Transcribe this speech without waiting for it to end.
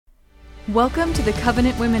Welcome to the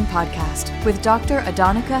Covenant Women Podcast with Dr.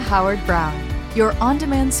 Adonica Howard Brown, your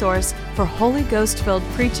on-demand source for Holy Ghost-filled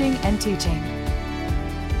preaching and teaching.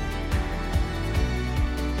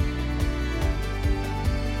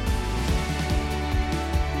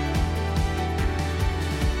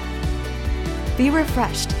 Be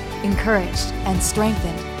refreshed, encouraged, and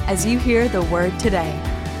strengthened as you hear the Word today.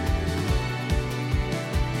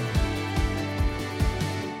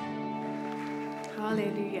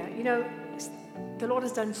 Hallelujah. You know, the Lord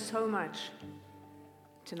has done so much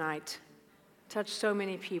tonight, touched so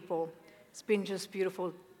many people. It's been just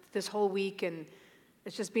beautiful this whole week, and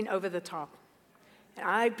it's just been over the top. And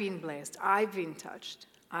I've been blessed. I've been touched.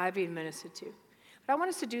 I've been ministered to. But I want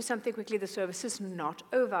us to do something quickly. The service is not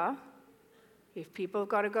over. If people have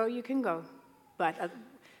got to go, you can go. But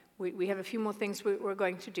we have a few more things we're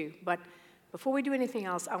going to do. But before we do anything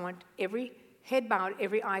else, I want every head bowed,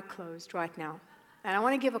 every eye closed right now. And I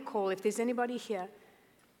want to give a call. If there's anybody here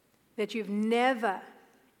that you've never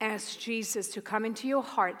asked Jesus to come into your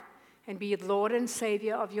heart and be Lord and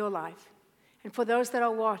Savior of your life. And for those that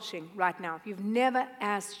are watching right now, if you've never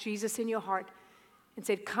asked Jesus in your heart and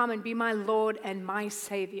said, come and be my Lord and my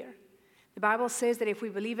Savior. The Bible says that if we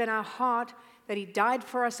believe in our heart that He died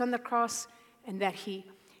for us on the cross and that He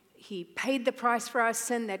paid the price for our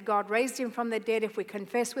sin, that God raised Him from the dead, if we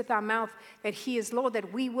confess with our mouth that He is Lord,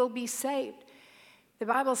 that we will be saved. The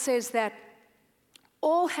Bible says that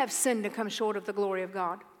all have sinned and come short of the glory of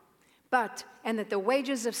God, and that the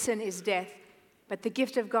wages of sin is death, but the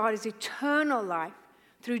gift of God is eternal life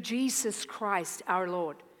through Jesus Christ our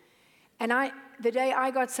Lord. And the day I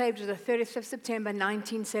got saved was the 30th of September,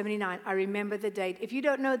 1979. I remember the date. If you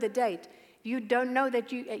don't know the date, you don't know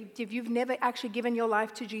that if you've never actually given your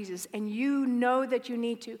life to Jesus and you know that you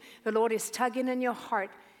need to, the Lord is tugging in your heart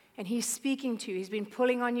and He's speaking to you. He's been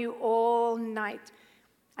pulling on you all night.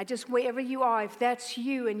 Wherever you are, if that's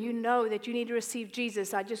you and you know that you need to receive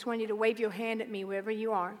Jesus, I just want you to wave your hand at me wherever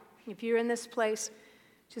you are. If you're in this place,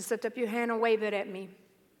 just lift up your hand and wave it at me.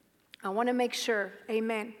 I want to make sure.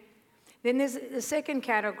 Amen. Then there's the second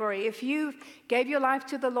category. If you gave your life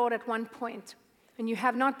to the Lord at one point and you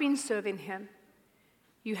have not been serving Him,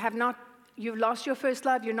 you've lost your first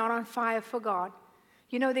love, you're not on fire for God.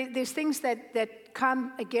 You know, there's things that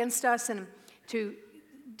come against us and to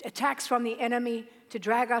attacks from the enemy to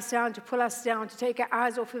drag us down, to pull us down, to take our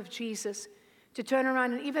eyes off of Jesus, to turn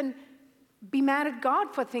around and even be mad at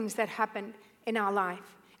God for things that happen in our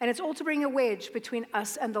life. And it's all to bring a wedge between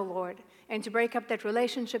us and the Lord and to break up that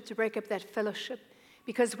relationship, to break up that fellowship.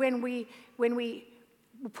 Because when we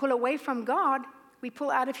pull away from God, we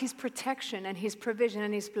pull out of His protection and His provision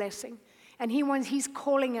and His blessing. And He's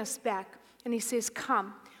calling us back. And He says,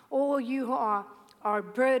 come, all you who are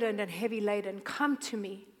burdened and heavy laden, come to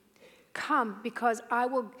me. Come, because I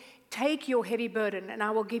will take your heavy burden and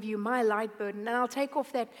I will give you my light burden. And I'll take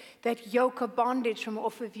off that yoke of bondage from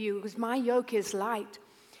off of you, because my yoke is light.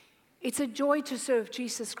 It's a joy to serve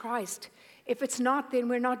Jesus Christ. If it's not, then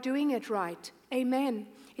we're not doing it right. Amen.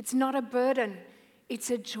 It's not a burden. It's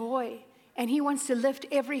a joy. And He wants to lift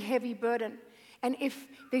every heavy burden. And if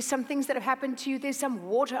there's some things that have happened to you, there's some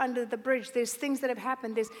water under the bridge, there's things that have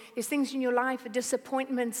happened, there's things in your life,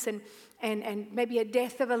 disappointments and maybe a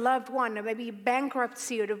death of a loved one, or maybe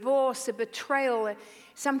bankruptcy or divorce, a betrayal,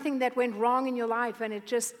 something that went wrong in your life and it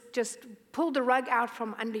just pulled the rug out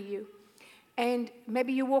from under you. And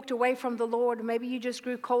maybe you walked away from the Lord, or maybe you just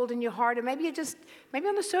grew cold in your heart, or maybe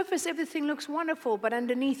on the surface everything looks wonderful, but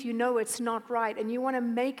underneath you know it's not right, and you want to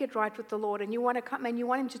make it right with the Lord, and you want to come and you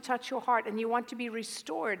want Him to touch your heart, and you want to be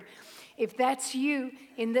restored. If that's you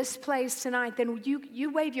in this place tonight, then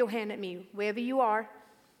you wave your hand at me, wherever you are.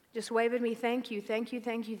 Just wave at me. Thank you, thank you,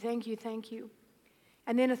 thank you, thank you, thank you.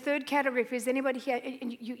 And then a third category, if there's anybody here,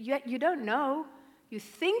 and you don't know, you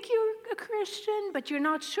think you're a Christian, but you're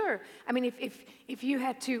not sure. I mean, if you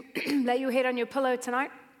had to lay your head on your pillow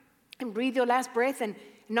tonight and breathe your last breath and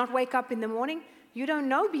not wake up in the morning, you don't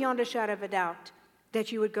know beyond a shadow of a doubt that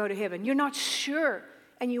you would go to heaven. You're not sure,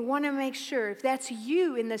 and you want to make sure. If that's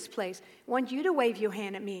you in this place, I want you to wave your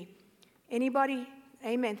hand at me. Anybody?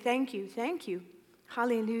 Amen. Thank you. Thank you.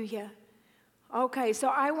 Hallelujah. Okay, so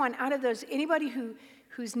I want out of those, anybody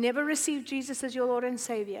who's never received Jesus as your Lord and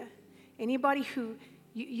Savior, anybody who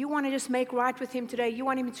you want to just make right with Him today, you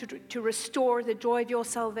want Him to restore the joy of your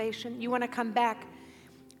salvation, you want to come back,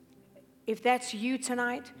 if that's you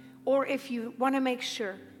tonight, or if you want to make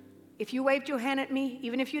sure, if you waved your hand at me,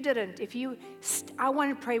 even if you didn't, I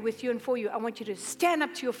want to pray with you and for you. I want you to stand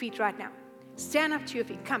up to your feet right now. Stand up to your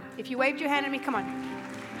feet. Come. If you waved your hand at me, come on.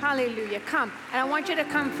 Hallelujah. Come. And I want you to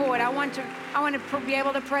come forward. I want to be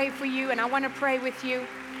able to pray for you, and I want to pray with you.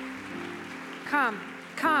 Come,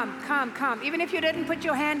 come, come, come. Even if you didn't put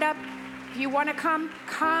your hand up, if you want to come,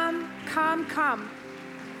 come, come, come.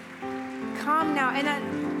 Come now. And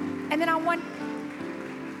then I want,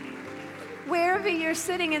 wherever you're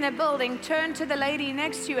sitting in the building, turn to the lady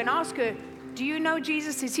next to you and ask her, do you know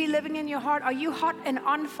Jesus? Is he living in your heart? Are you hot and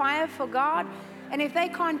on fire for God? And if they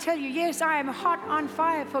can't tell you, yes, I am hot on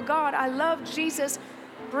fire for God, I love Jesus,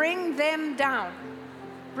 bring them down.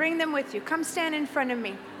 Bring them with you. Come stand in front of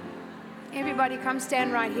me. Everybody come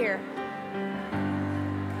stand right here.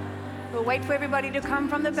 We'll wait for everybody to come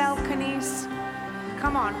from the balconies.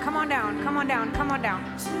 Come on down, come on down, come on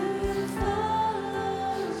down.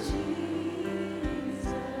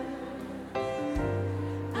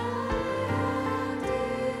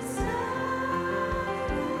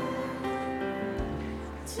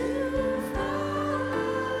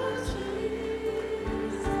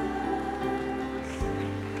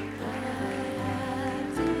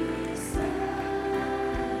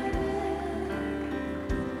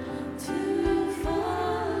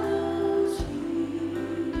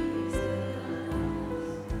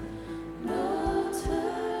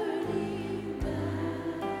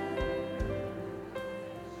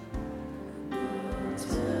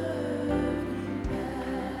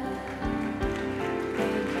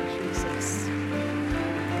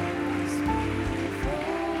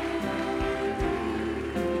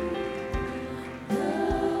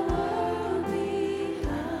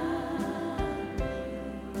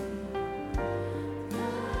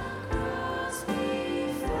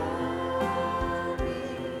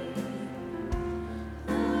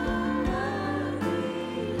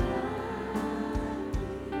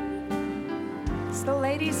 The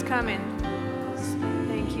ladies coming.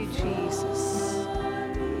 Thank you, Jesus.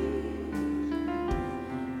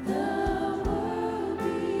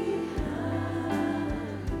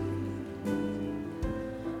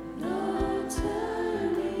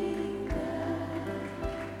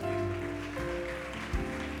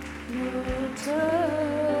 No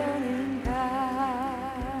turning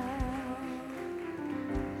back.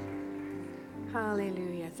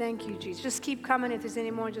 Hallelujah. Thank you, Jesus. Just keep coming. If there's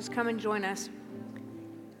any more, just come and join us.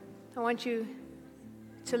 I want you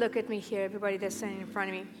to look at me here, everybody that's standing in front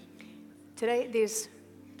of me. Today, there's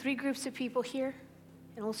 3 groups of people here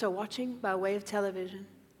and also watching by way of television,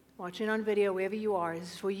 watching on video, wherever you are.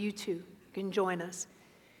 This is for you too. You can join us.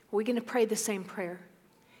 We're going to pray the same prayer.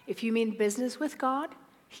 If you mean business with God,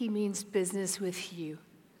 he means business with you.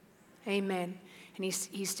 Amen. And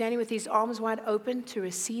he's standing with his arms wide open to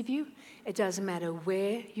receive you. It doesn't matter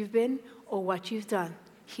where you've been or what you've done.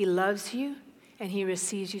 He loves you. And he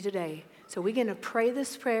receives you today. So we're going to pray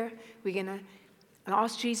this prayer. We're going to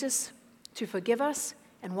ask Jesus to forgive us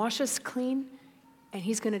and wash us clean. And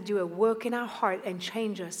he's going to do a work in our heart and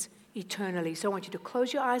change us eternally. So I want you to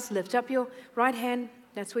close your eyes, lift up your right hand.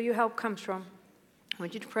 That's where your help comes from. I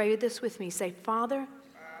want you to pray this with me. Say, Father,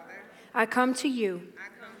 I come to you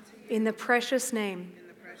in the precious name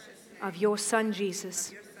of your Son,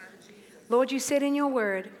 Jesus. Lord, you said in your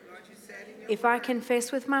word, if I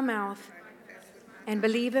confess with my mouth and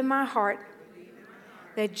believe in my heart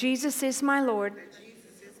that Jesus is my Lord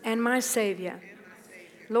and my Savior.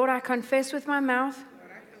 Lord, I confess with my mouth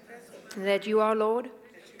that you are Lord.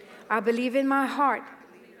 I believe in my heart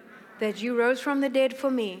that you rose from the dead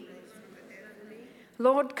for me.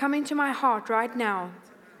 Lord, come into my heart right now.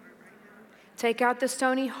 Take out the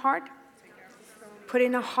stony heart, put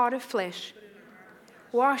in a heart of flesh.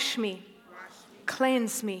 Wash me,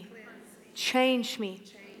 cleanse me, change me,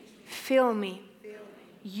 fill me.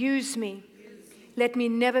 Use me. Let me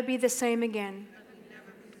never be the same again.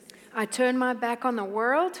 I turn my back on the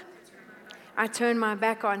world. I turn my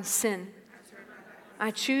back on sin.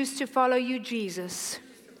 I choose to follow you, Jesus.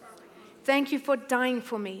 Thank you for dying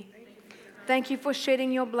for me. Thank you for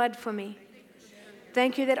shedding your blood for me.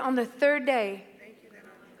 Thank you that on the 3rd day,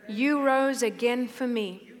 you rose again for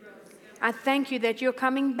me. I thank you that you're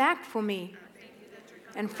coming back for me.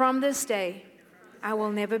 And from this day, I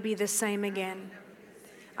will never be the same again.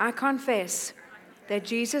 I confess that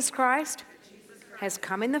Jesus Christ has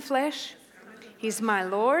come in the flesh. He's my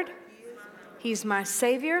Lord. He's my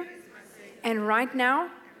Savior. And right now,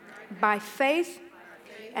 by faith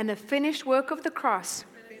and the finished work of the cross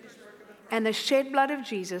and the shed blood of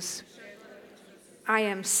Jesus, I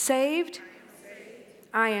am saved.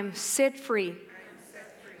 I am set free.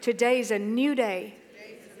 Today is a new day.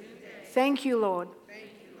 Thank you, Lord,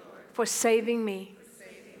 for saving me.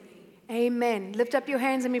 Amen. Lift up your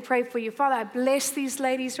hands and we pray for you. Father, I bless these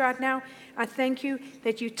ladies right now. I thank you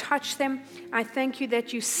that you touch them. I thank you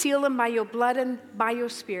that you seal them by your blood and by your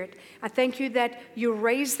spirit. I thank you that you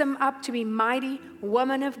raise them up to be mighty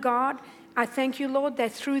women of God. I thank you, Lord,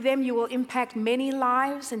 that through them you will impact many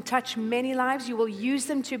lives and touch many lives. You will use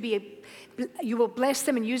them you will bless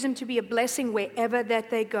them and use them to be a blessing wherever that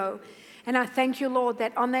they go. And I thank you, Lord,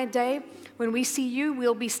 that on that day when we see you,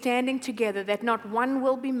 we'll be standing together, that not one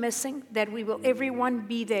will be missing, that everyone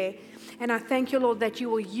be there. And I thank you, Lord, that you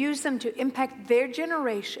will use them to impact their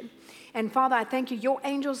generation. And Father, I thank you, your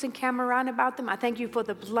angels encamp around about them. I thank you for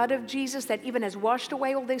the blood of Jesus that even has washed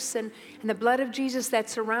away all their sin, and the blood of Jesus that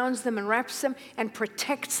surrounds them and wraps them and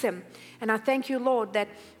protects them. And I thank you, Lord, that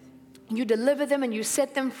you deliver them and you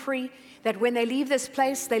set them free, that when they leave this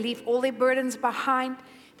place, they leave all their burdens behind.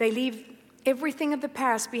 They leave everything of the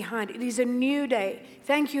past behind. It is a new day.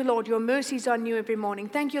 Thank you, Lord. Your mercies are new every morning.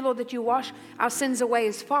 Thank you, Lord, that you wash our sins away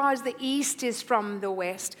as far as the east is from the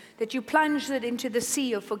west, that you plunge it into the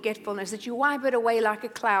sea of forgetfulness, that you wipe it away like a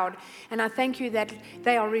cloud. And I thank you that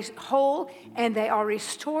they are whole and they are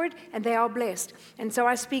restored and they are blessed. And so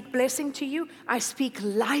I speak blessing to you. I speak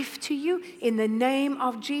life to you in the name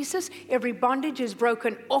of Jesus. Every bondage is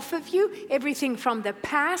broken off of you. Everything from the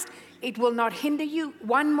past, it will not hinder you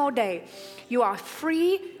one more day. You are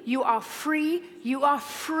free, you are free, you are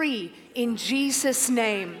free in Jesus'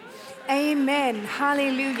 name. Amen.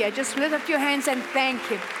 Hallelujah. Just lift up your hands and thank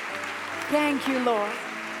Him. Thank you, Lord.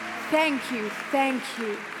 Thank you, thank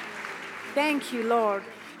you. Thank you, Lord.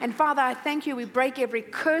 And Father, I thank you. We break every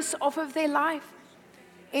curse off of their life.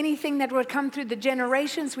 Anything that would come through the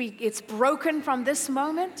generations, it's broken from this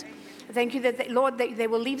moment. Thank you that, Lord, they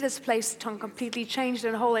will leave this place completely changed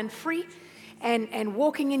and whole and free and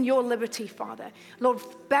walking in your liberty, Father. Lord,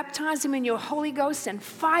 baptize them in your Holy Ghost and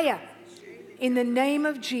fire in the name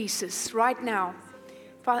of Jesus right now.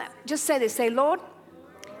 Father, just say this. Say, Lord,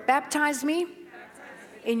 baptize me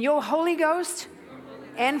in your Holy Ghost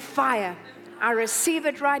and fire. I receive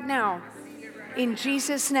it right now in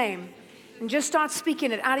Jesus' name. And just start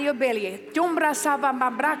speaking it out of your belly. Dumbra sava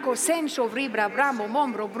mabraco senso vribra bramo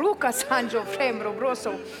mombro bruca sanjo frembro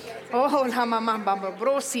broso. Oh la mamamba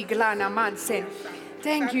brosi glana mansen.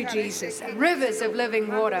 Thank you, Jesus. Rivers of living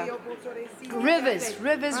water. Rivers,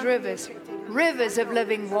 rivers, rivers. Rivers of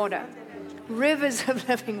living water. Rivers of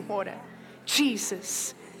living water.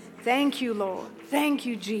 Jesus. Thank you, Lord. Thank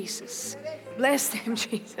you, Jesus. Bless them,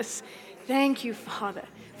 Jesus. Thank you, Father.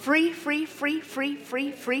 Free, free, free, free,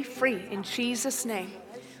 free, free, free in Jesus' name.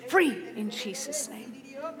 Free in Jesus' name.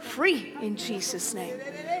 Free in Jesus' name.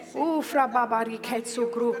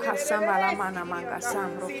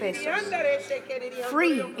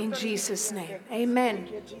 Free in Jesus' name. Amen.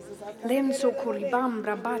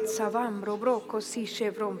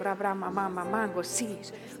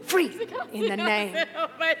 Free in the name.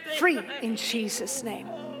 Free in Jesus' name.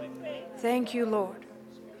 Thank you, Lord.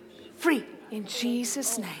 Free in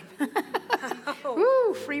Jesus' name.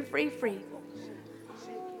 Woo, free, free, free.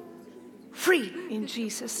 Free in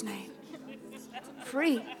Jesus' name.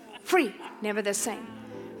 Free, free, never the same.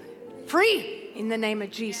 Free in the name of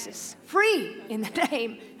Jesus. Free in the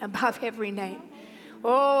name above every name.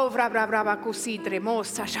 Oh,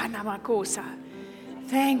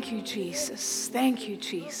 thank you, Jesus. Thank you,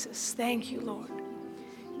 Jesus. Thank you, Lord.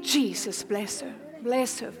 Jesus, bless her.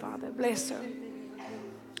 Bless her, Father. Bless her.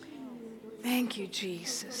 Thank you,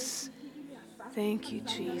 Jesus. Thank you,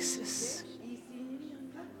 Jesus.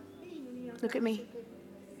 Look at me.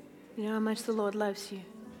 You know how much the Lord loves you.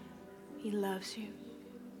 He loves you.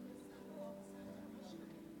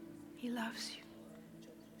 He loves you.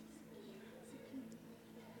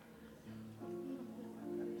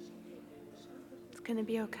 It's going to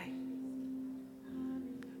be okay.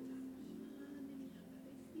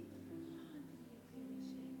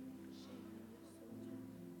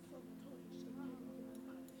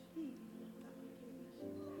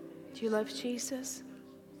 Do you love Jesus?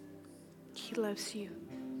 He loves you.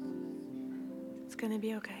 It's going to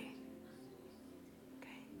be okay.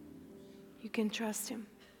 Okay. You can trust Him.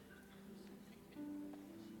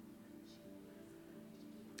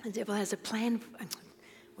 The devil has a plan.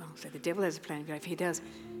 Well, so the devil has a plan for your life. He does.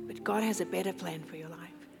 But God has a better plan for your life.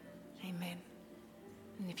 Amen.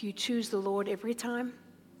 And if you choose the Lord every time,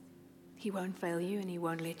 He won't fail you and He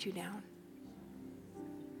won't let you down.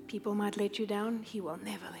 People might let you down. He will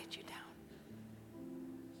never let you down.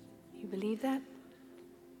 You believe that?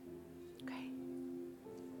 Okay.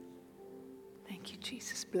 Thank you,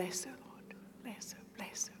 Jesus. Bless her, Lord. Bless her,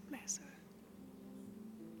 bless her, bless her.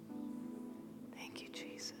 Thank you,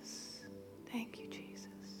 Jesus. Thank you,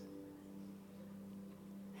 Jesus.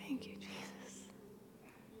 Thank you, Jesus.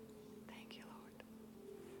 Thank you, Lord.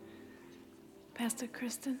 Pastor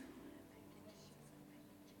Kristen.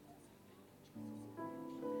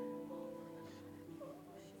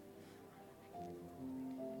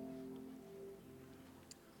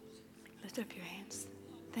 Lift up your hands.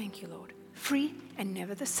 Thank you, Lord. Free and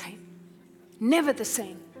never the same. Never the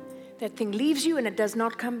same. That thing leaves you and it does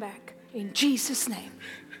not come back. In Jesus' name.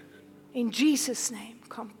 In Jesus' name.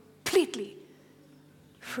 Completely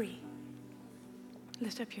free.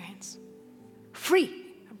 Lift up your hands. Free.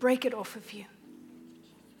 Break it off of you.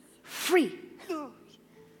 Free.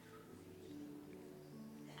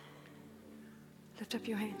 Lift up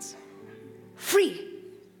your hands. Free.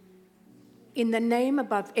 In the name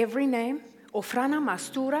above every name. Ofrana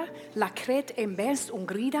mastura lacret embes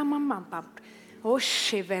ungrida mamampam. O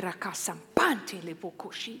shevera kasampante le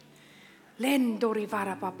bokoshi. Lendo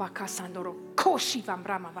rivara papaka sandoro. Koshi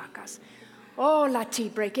vambrama vakas. Oh,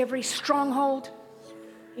 Lati, break every stronghold.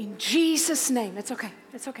 In Jesus' name. It's okay.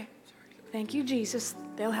 It's okay. Thank you, Jesus.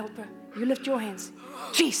 They'll help her. You lift your hands.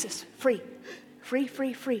 Jesus, free. Free,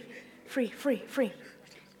 free, free. Free, free, free.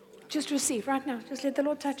 Just receive right now. Just let the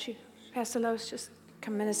Lord touch you. Pastor Lois, just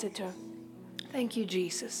come minister to her. Thank you,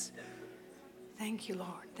 Jesus. Thank you,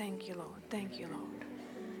 Lord. Thank you, Lord. Thank you, Lord.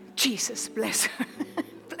 Jesus, bless her.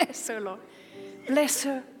 Bless her, Lord. Bless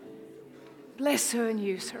her. Bless her and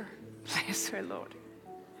use her. Bless her, Lord.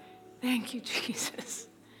 Thank you, Jesus.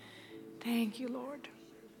 Thank you, Lord.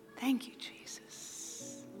 Thank you,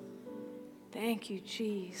 Jesus. Thank you,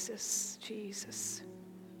 Jesus. Jesus.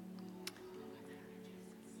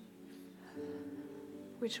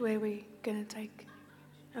 Which way are we going to take?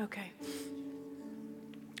 Okay.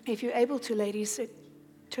 If you're able to, ladies,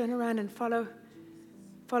 turn around and follow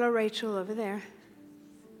Rachel over there.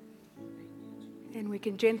 And we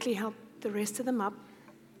can gently help the rest of them up.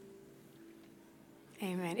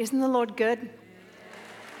 Amen. Isn't the Lord good?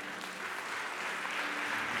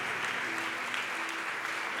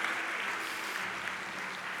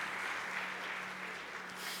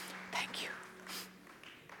 Thank you.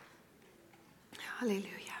 Hallelujah.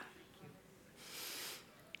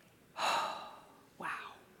 Oh, wow.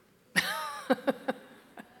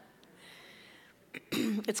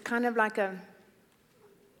 It's kind of like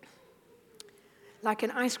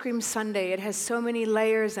an ice cream sundae. It has so many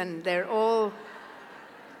layers and they're all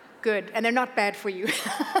good. And they're not bad for you.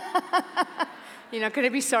 You're not going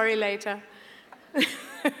to be sorry later.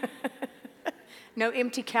 No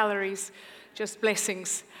empty calories, just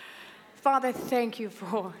blessings. Father, thank you,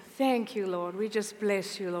 Lord. We just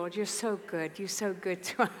bless you, Lord. You're so good. You're so good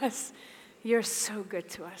to us. You're so good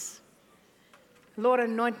to us. Lord,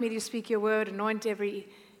 anoint me to speak your word. Anoint every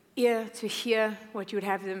ear to hear what you would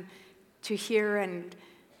have them to hear. And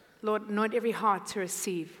Lord, anoint every heart to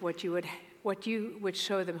receive what you would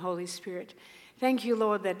show them, Holy Spirit. Thank you,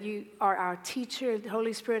 Lord, that you are our teacher, the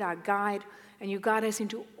Holy Spirit, our guide, and you guide us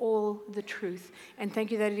into all the truth. And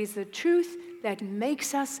thank you that it is the truth that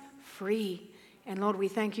makes us free. And Lord, we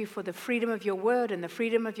thank you for the freedom of your word and the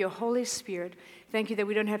freedom of your Holy Spirit. Thank you that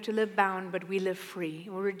we don't have to live bound, but we live free.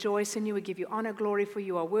 We rejoice in you. We give you honor, glory, for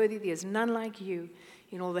you are worthy. There is none like you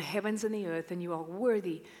in all the heavens and the earth, and you are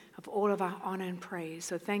worthy of all of our honor and praise.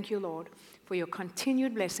 So thank you, Lord, for your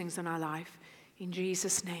continued blessings in our life. In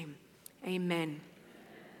Jesus' name, amen.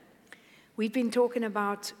 We've been talking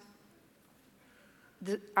about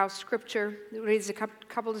our scripture. There's a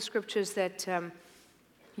couple of scriptures that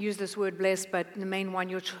use this word blessed, but the main one,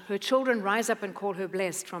 her children rise up and call her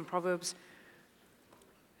blessed, from Proverbs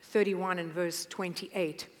 31 and verse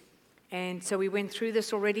 28. And so we went through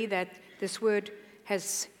this already, that this word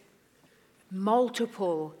has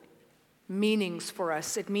multiple meanings for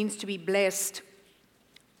us. It means to be blessed,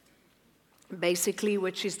 basically,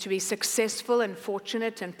 which is to be successful and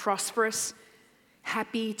fortunate and prosperous,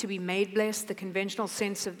 happy, to be made blessed, the conventional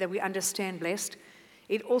sense of that we understand blessed.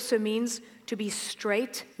 It also means to be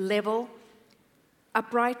straight, level,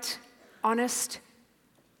 upright, honest,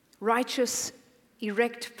 righteous,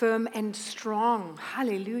 erect, firm, and strong.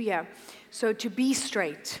 Hallelujah. So to be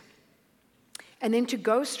straight. And then to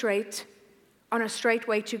go straight, on a straight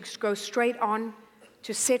way, to go straight on,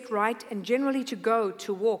 to set right, and generally to go,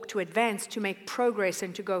 to walk, to advance, to make progress,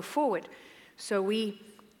 and to go forward. So we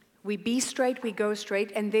be straight, we go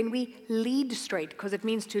straight, and then we lead straight, because it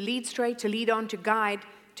means to lead straight, to lead on, to guide,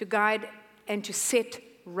 and to set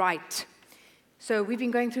right. So we've been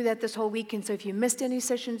going through that this whole week, and so if you missed any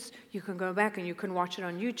sessions, you can go back and you can watch it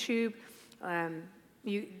on YouTube.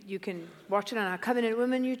 You can watch it on our Covenant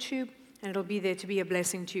Women YouTube, and it'll be there to be a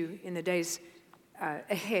blessing to you in the days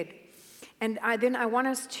ahead. And then I want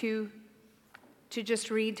us to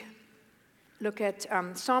just look at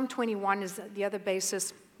Psalm 21 is the other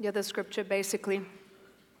basis, the other scripture basically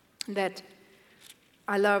that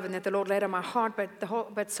I love and that the Lord laid on my heart.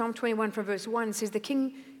 But Psalm 21 from verse 1 says, "The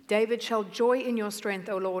king David shall joy in your strength,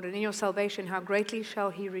 O Lord, and in your salvation how greatly shall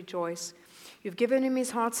he rejoice. You've given him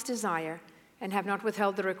his heart's desire and have not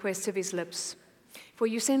withheld the request of his lips. For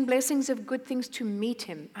you send blessings of good things to meet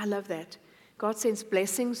him. I love that. God sends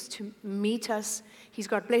blessings to meet us. He's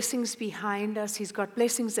got blessings behind us. He's got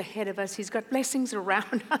blessings ahead of us. He's got blessings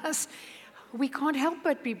around us. We can't help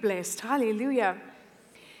but be blessed. Hallelujah.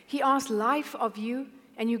 He asked life of you,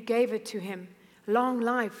 and you gave it to him. Long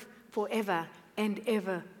life forever and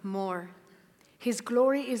evermore. His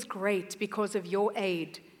glory is great because of your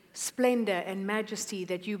aid, splendor and majesty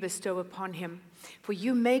that you bestow upon him. For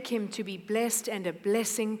you make him to be blessed and a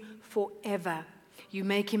blessing forever. You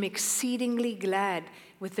make him exceedingly glad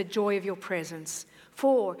with the joy of your presence.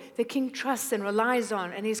 For the king trusts and relies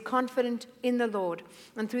on and is confident in the Lord.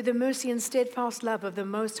 And through the mercy and steadfast love of the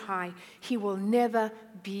Most High, he will never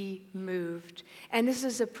be moved. And this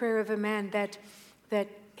is a prayer of a man that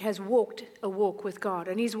has walked a walk with God.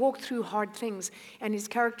 And he's walked through hard things. And his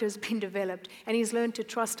character has been developed. And he's learned to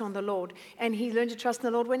trust on the Lord. And he learned to trust in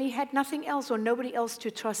the Lord when he had nothing else or nobody else to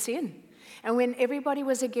trust in. And when everybody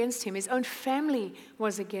was against him, his own family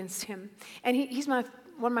was against him. And he's one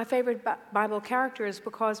of my favorite Bible characters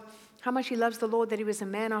because how much he loves the Lord, that he was a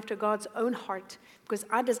man after God's own heart. Because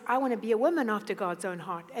I want to be a woman after God's own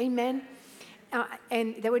heart. Amen?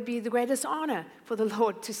 And that would be the greatest honor for the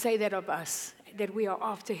Lord to say that of us, that we are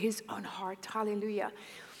after his own heart. Hallelujah.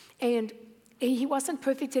 And he wasn't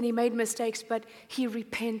perfect and he made mistakes, but he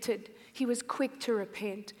repented. He was quick to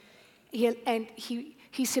repent.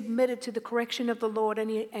 He submitted to the correction of the Lord,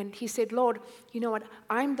 and he said, Lord, you know what?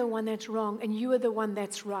 I'm the one that's wrong, and you are the one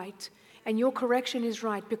that's right. And your correction is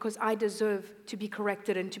right because I deserve to be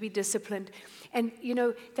corrected and to be disciplined. And, you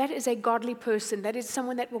know, that is a godly person. That is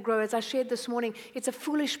someone that will grow. As I shared this morning, it's a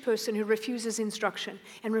foolish person who refuses instruction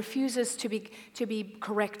and refuses to be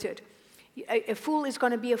corrected. A fool is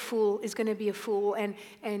going to be a fool,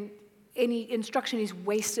 and any instruction is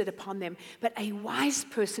wasted upon them. But a wise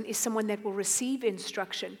person is someone that will receive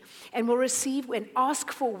instruction and will receive and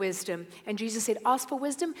ask for wisdom. And Jesus said, ask for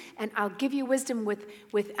wisdom, and I'll give you wisdom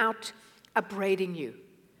without upbraiding you.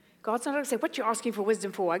 God's not going to say, what you're asking for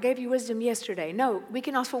wisdom for? I gave you wisdom yesterday. No, we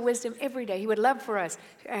can ask for wisdom every day. He would love for us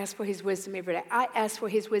to ask for his wisdom every day. I ask for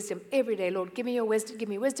his wisdom every day. Lord, give me your wisdom,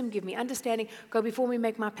 give me understanding. Go before me,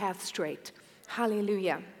 make my path straight.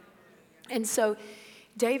 Hallelujah. And so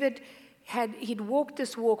David he'd walked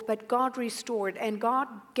this walk, but God restored, and God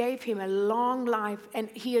gave him a long life, and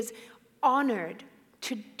he is honored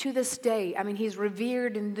to this day. I mean, he's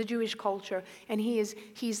revered in the Jewish culture, and he's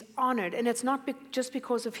honored, and it's not just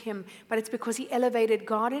because of him, but it's because he elevated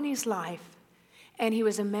God in his life, and he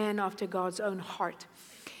was a man after God's own heart.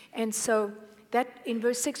 And so that in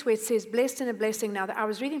verse 6 where it says blessed and a blessing. Now, I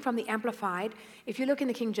was reading from the Amplified. If you look in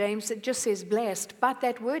the King James, it just says blessed, but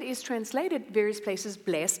that word is translated various places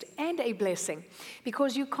blessed and a blessing,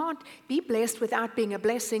 because you can't be blessed without being a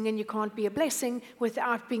blessing, and you can't be a blessing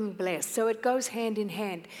without being blessed. So it goes hand in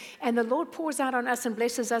hand. And the Lord pours out on us and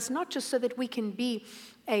blesses us, not just so that we can be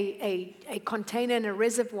a container and a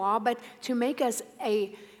reservoir, but to make us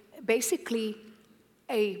basically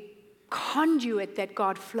a conduit that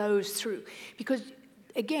God flows through. Because,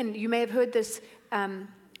 again, you may have heard this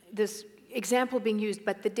example being used,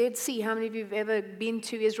 but the Dead Sea, how many of you have ever been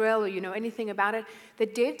to Israel or you know anything about it? The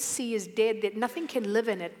Dead Sea is dead, that nothing can live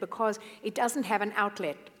in it because it doesn't have an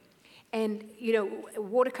outlet. And, you know,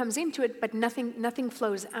 water comes into it, but nothing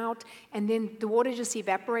flows out, and then the water just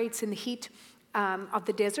evaporates in the heat of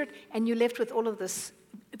the desert, and you're left with all of this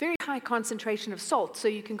very high concentration of salt, so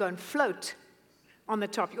you can go and float on the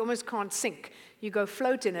top. You almost can't sink. You go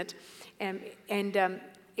float in it, and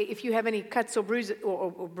if you have any cuts or bruises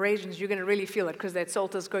or abrasions, you're going to really feel it because that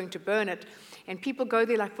salt is going to burn it. And people go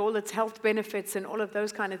there like for all its health benefits and all of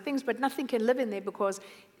those kind of things, but nothing can live in there because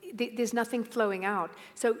there's nothing flowing out.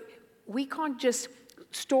 So we can't just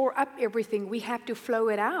store up everything. We have to flow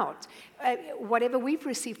it out. Whatever we've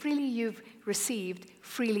received, freely you've received,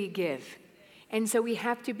 freely give. And so we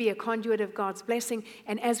have to be a conduit of God's blessing.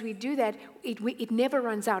 And as we do that, it never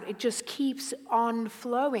runs out. It just keeps on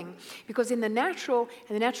flowing. Because in the natural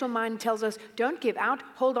mind tells us, don't give out,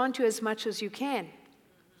 hold on to as much as you can.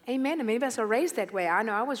 Amen. And many of us are raised that way. I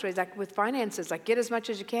know I was raised like with finances, like get as much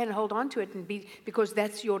as you can and hold on to it, and because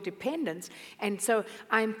that's your dependence. And so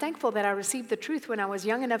I'm thankful that I received the truth when I was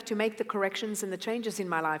young enough to make the corrections and the changes in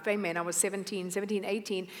my life. Amen. I was 17,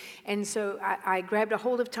 18. And so I grabbed a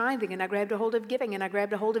hold of tithing, and I grabbed a hold of giving, and I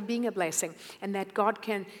grabbed a hold of being a blessing. And that God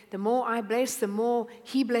can, the more I bless, the more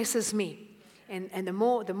he blesses me. And the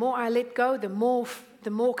more I let go, the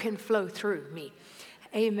more can flow through me.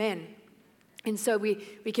 Amen. And so we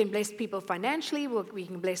can bless people financially, we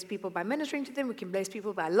can bless people by ministering to them, we can bless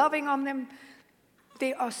people by loving on them.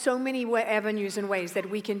 There are so many avenues and ways that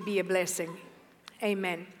we can be a blessing.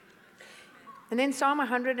 Amen. And then Psalm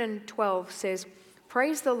 112 says,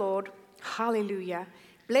 praise the Lord, hallelujah.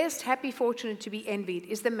 Blessed, happy, fortunate, to be envied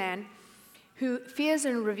is the man who fears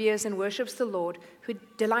and reveres and worships the Lord, who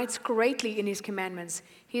delights greatly in his commandments.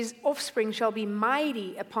 His offspring shall be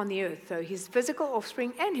mighty upon the earth, so his physical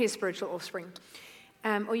offspring and his spiritual offspring.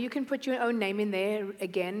 Or you can put your own name in there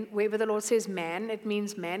again. Wherever the Lord says man, it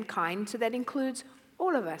means mankind, so that includes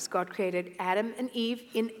all of us. God created Adam and Eve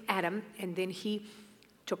in Adam, and then he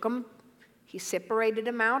took them, he separated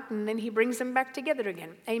them out, and then he brings them back together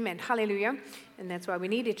again. Amen. Hallelujah. And that's why we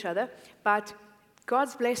need each other. But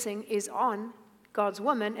God's blessing is on God's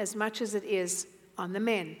woman as much as it is on the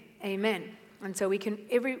men. Amen. And so we can,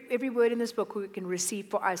 every word in this book we can receive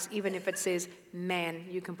for us, even if it says man,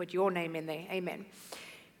 you can put your name in there. Amen.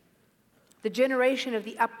 The generation of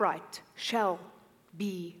the upright shall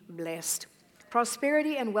be blessed.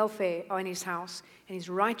 Prosperity and welfare are in his house, and his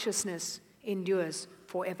righteousness endures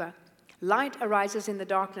forever. Light arises in the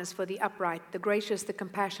darkness for the upright, the gracious, the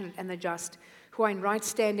compassionate, and the just, who are in right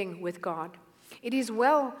standing with God. It is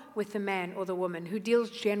well with the man or the woman who deals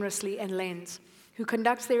generously and lends, who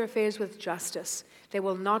conducts their affairs with justice. They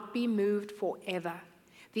will not be moved forever.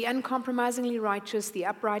 The uncompromisingly righteous, the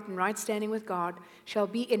upright and right standing with God, shall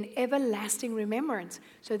be in everlasting remembrance.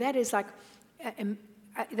 So that is like,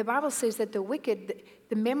 the Bible says that the wicked,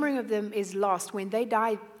 the memory of them is lost. When they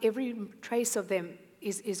die, every trace of them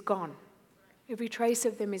is gone. Every trace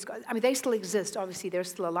of them is gone. I mean, they still exist. Obviously, they're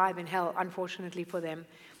still alive in hell, unfortunately for them.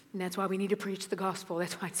 And that's why we need to preach the gospel.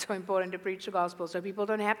 That's why it's so important to preach the gospel, so people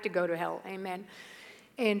don't have to go to hell. Amen.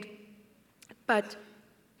 But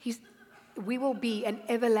we will be an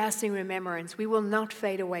everlasting remembrance. We will not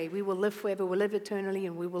fade away. We will live forever. We'll live eternally,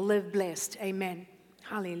 and we will live blessed. Amen.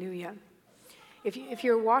 Hallelujah. If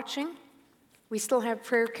you're watching, we still have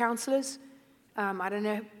prayer counselors. I don't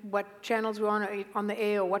know what channels we're on the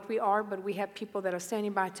air or what we are, but we have people that are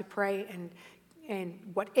standing by to pray, and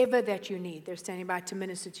whatever that you need, they're standing by to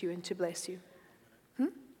minister to you and to bless you.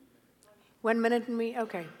 1 minute and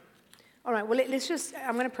okay. All right, well, let's just,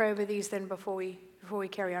 I'm going to pray over these then before we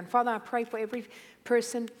carry on. Father, I pray for every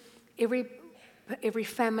person, every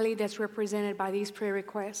family that's represented by these prayer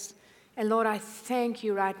requests. And Lord, I thank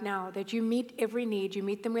you right now that you meet every need. You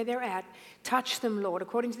meet them where they're at. Touch them, Lord.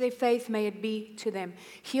 According to their faith, may it be to them.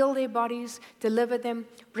 Heal their bodies, deliver them,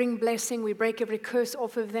 bring blessing. We break every curse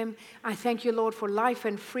off of them. I thank you, Lord, for life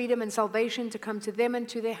and freedom and salvation to come to them and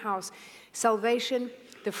to their house. Salvation,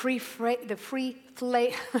 the free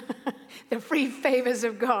favors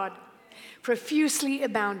of God, profusely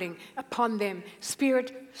abounding upon them,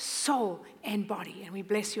 spirit, soul, and body. And we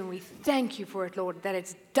bless you and we thank you for it, Lord, that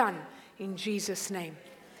it's done in Jesus' name.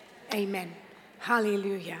 Amen.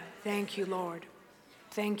 Hallelujah. Thank you, Lord.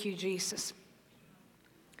 Thank you, Jesus.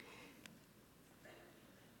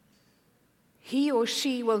 He or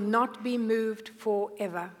she will not be moved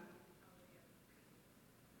forever.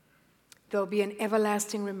 There'll be an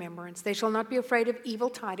everlasting remembrance. They shall not be afraid of evil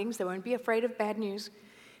tidings. They won't be afraid of bad news,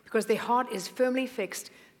 because their heart is firmly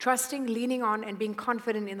fixed, trusting, leaning on, and being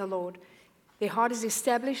confident in the Lord. Their heart is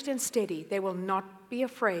established and steady. They will not be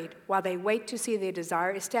afraid while they wait to see their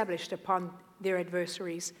desire established upon their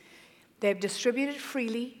adversaries. They have distributed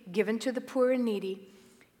freely, given to the poor and needy.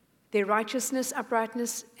 Their righteousness,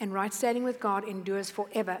 uprightness, and right standing with God endures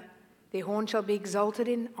forever. Their horn shall be exalted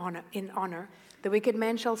in honor. The wicked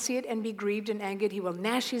man shall see it and be grieved and angered. He will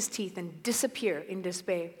gnash his teeth and disappear in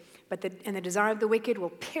despair. But the desire of the wicked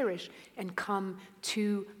will perish and come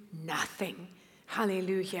to nothing.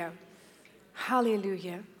 Hallelujah.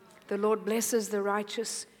 Hallelujah. The Lord blesses the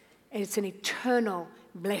righteous, and it's an eternal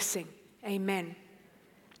blessing. Amen.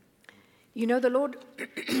 You know, the Lord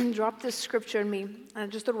dropped this scripture in me, and I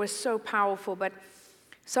just thought it was so powerful. But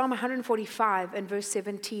Psalm 145 and verse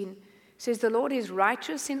 17 says, the Lord is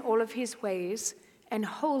righteous in all of his ways and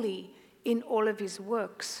holy in all of his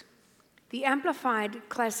works. The Amplified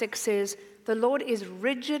Classic says, the Lord is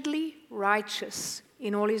rigidly righteous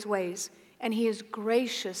in all his ways, and he is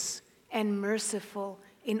gracious and merciful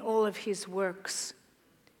in all of his works.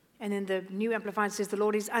 And then the New Amplified says, the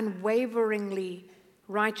Lord is unwaveringly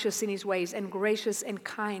righteous in his ways and gracious and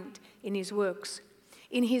kind in his works.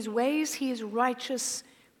 In his ways he is righteous,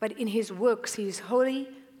 but in his works he is holy,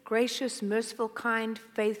 gracious, merciful, kind,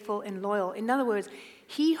 faithful, and loyal. In other words,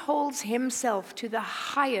 he holds himself to the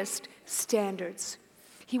highest standards.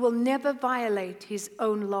 He will never violate his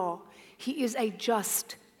own law. He is a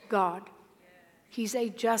just God. He's a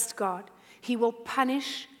just God. He will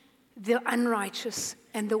punish the unrighteous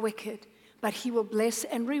and the wicked, but he will bless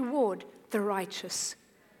and reward the righteous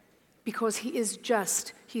because he is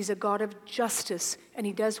just. He's a God of justice, and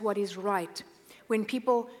he does what is right. When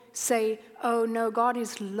people say, oh no, God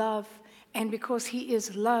is love, and because he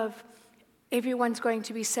is love, everyone's going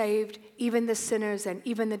to be saved, even the sinners, and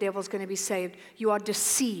even the devil's going to be saved, you are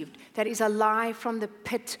deceived. That is a lie from the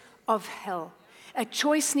pit of hell. A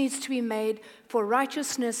choice needs to be made for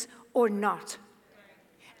righteousness or not.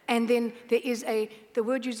 And then there is the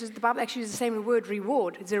word uses, the Bible actually uses the same word,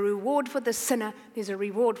 reward. There's a reward for the sinner, there's a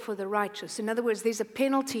reward for the righteous. In other words, there's a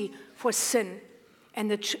penalty for sin and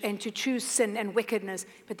to choose sin and wickedness,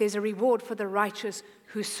 but there's a reward for the righteous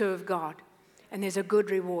who serve God. And there's a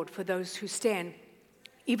good reward for those who stand,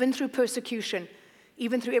 even through persecution,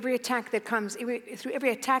 even through every attack that comes, through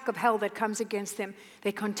every attack of hell that comes against them,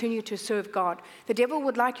 they continue to serve God. The devil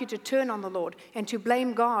would like you to turn on the Lord and to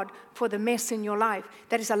blame God for the mess in your life.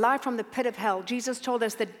 That is a lie from the pit of hell. Jesus told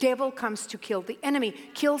us the devil comes to kill. The enemy,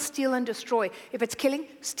 kill, steal, and destroy. If it's killing,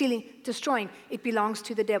 stealing, destroying, it belongs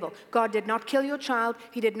to the devil. God did not kill your child.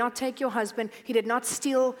 He did not take your husband. He did not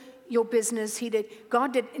steal your business.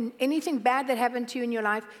 God did anything bad that happened to you in your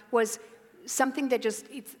life was something that it's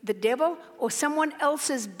the devil or someone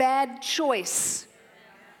else's bad choice.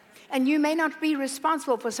 And you may not be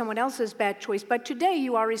responsible for someone else's bad choice, but today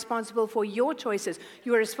you are responsible for your choices.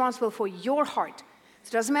 You are responsible for your heart. So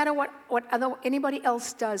it doesn't matter what anybody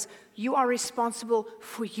else does. You are responsible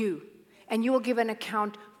for you, and you will give an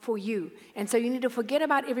account for you. And so you need to forget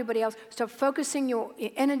about everybody else. Stop focusing your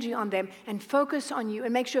energy on them and focus on you,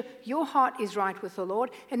 and make sure your heart is right with the Lord,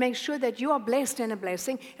 and make sure that you are blessed and a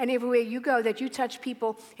blessing, and everywhere you go that you touch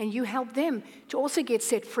people and you help them to also get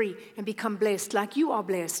set free and become blessed like you are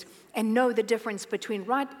blessed, and know the difference between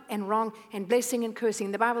right and wrong and blessing and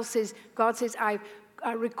cursing. The Bible says, God says, I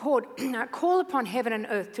record, I call upon heaven and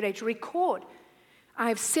earth today to record. I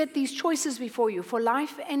have set these choices before you for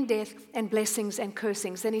life and death and blessings and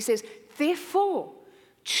cursings. Then he says, therefore,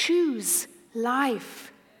 choose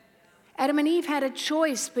life. Adam and Eve had a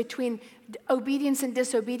choice between obedience and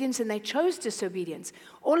disobedience, and they chose disobedience.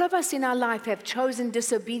 All of us in our life have chosen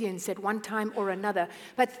disobedience at one time or another.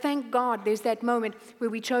 But thank God there's that moment where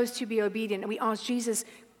we chose to be obedient, and we asked Jesus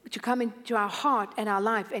to come into our heart and our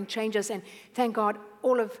life and change us. And thank God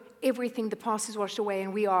everything, the past is washed away,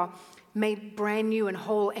 and we are made brand new and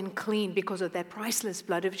whole and clean because of that priceless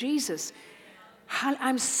blood of Jesus.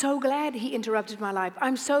 I'm so glad he interrupted my life.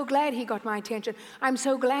 I'm so glad he got my attention. I'm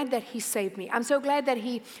so glad that he saved me. I'm so glad that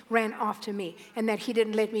he ran after me and that he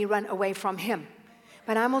didn't let me run away from him.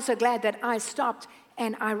 But I'm also glad that I stopped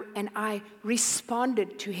and I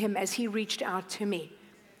responded to him as he reached out to me.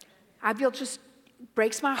 I feel just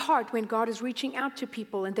breaks my heart when God is reaching out to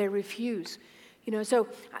people and they refuse. So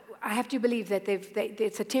I have to believe that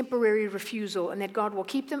it's a temporary refusal, and that God will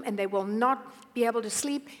keep them and they will not be able to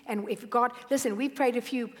sleep. And if God, listen, we prayed a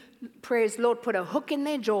few prayers, Lord, put a hook in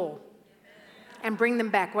their jaw and bring them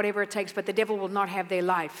back, whatever it takes, but the devil will not have their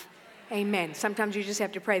life. Amen. Sometimes you just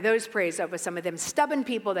have to pray those prayers over some of them stubborn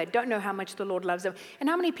people that don't know how much the Lord loves them. And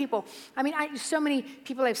how many people, so many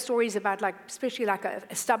people have stories about, especially a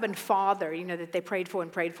stubborn father, that they prayed for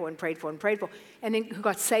and prayed for and prayed for and prayed for, and then who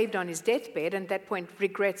got saved on his deathbed, and at that point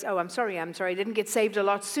regrets, I'm sorry, I didn't get saved a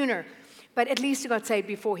lot sooner. But at least he got saved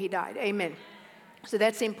before he died. Amen. So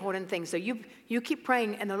that's the important thing. So you keep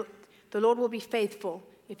praying, and the Lord will be faithful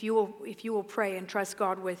if you will pray and trust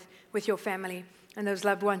God with your family and those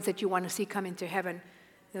loved ones that you want to see come into heaven.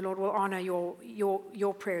 The Lord will honor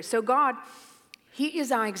your prayers. So God, he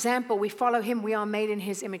is our example. We follow him. We are made in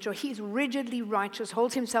his image. Or he's rigidly righteous,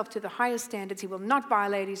 holds himself to the highest standards. He will not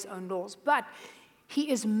violate his own laws. But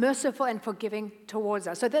he is merciful and forgiving towards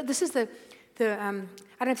us. So this is the I don't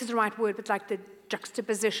know if it's the right word, but like the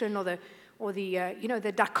juxtaposition or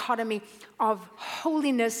the dichotomy of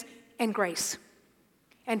holiness and grace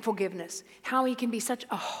and forgiveness. How he can be such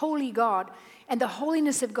a holy God. And the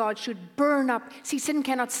holiness of God should burn up. See, sin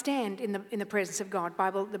cannot stand in the presence of God.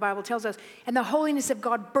 The Bible tells us. And the holiness of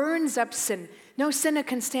God burns up sin. No sinner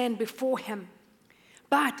can stand before him.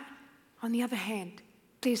 But on the other hand,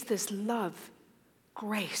 there's this love,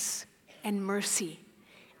 grace, and mercy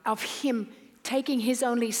of him taking his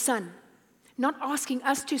only son, not asking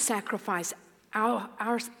us to sacrifice for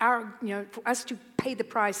us to pay the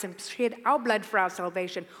price and shed our blood for our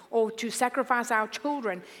salvation, or to sacrifice our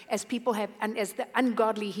children as people have, and as the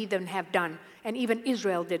ungodly heathen have done, and even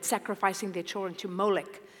Israel did, sacrificing their children to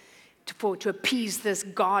Molech to appease this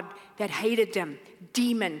God that hated them,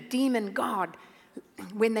 demon God,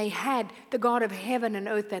 when they had the God of heaven and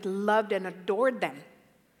earth that loved and adored them,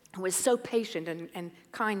 who was so patient and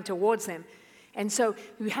kind towards them. And so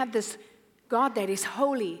we have this God that is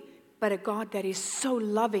holy, but a God that is so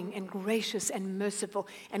loving and gracious and merciful,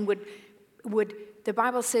 and would the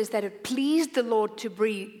Bible says that it pleased the Lord to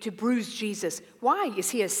bruise Jesus. Why?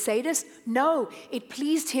 Is he a sadist? No, it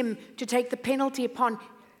pleased him to take the penalty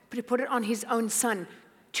to put it on his own son,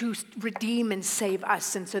 to redeem and save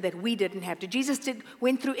us, and so that we didn't have to. Jesus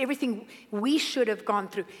went through everything we should have gone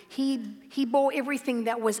through. He bore everything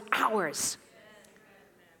that was ours.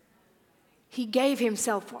 He gave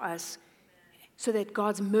himself for us so that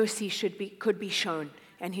God's mercy could be shown,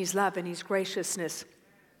 and his love and his graciousness.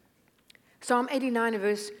 Psalm 89,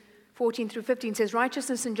 verse 14 through 15 says,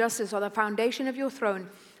 righteousness and justice are the foundation of your throne.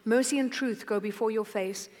 Mercy and truth go before your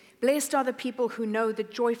face. Blessed are the people who know the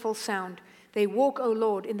joyful sound. They walk, O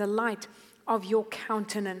Lord, in the light of your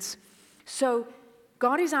countenance. So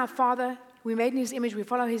God is our Father. We're made in his image. We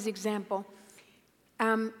follow his example.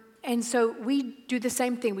 And so we do the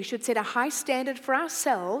same thing. We should set a high standard for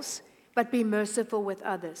ourselves, but be merciful with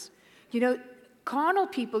others. You know,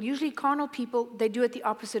 usually carnal people, they do it the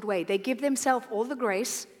opposite way. They give themselves all the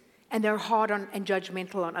grace, and they're hard on and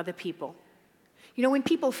judgmental on other people. You know, when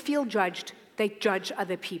people feel judged, they judge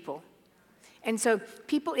other people. And so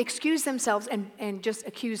people excuse themselves and just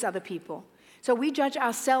accuse other people. So we judge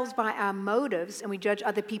ourselves by our motives, and we judge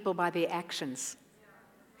other people by their actions.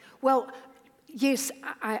 Well, yes,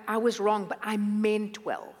 I was wrong, but I meant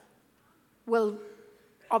well. Well,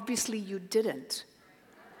 obviously you didn't.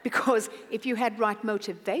 Because if you had right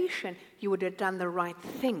motivation, you would have done the right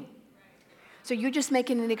thing. So you're just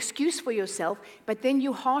making an excuse for yourself, but then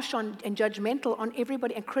you're harsh on and judgmental on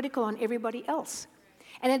everybody and critical on everybody else.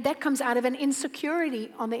 And that comes out of an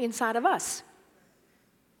insecurity on the inside of us.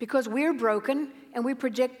 Because we're broken, and we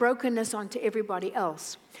project brokenness onto everybody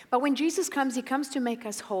else. But when Jesus comes, he comes to make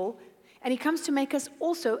us whole, and he comes to make us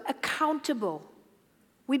also accountable.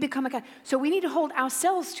 We become accountable. So we need to hold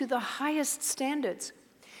ourselves to the highest standards.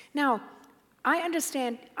 Now, I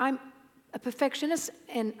understand I'm a perfectionist,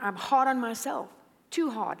 and I'm hard on myself, too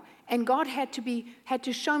hard. And God had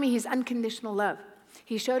to show me his unconditional love.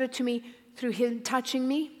 He showed it to me through him touching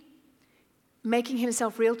me, making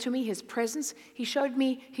himself real to me, his presence. He showed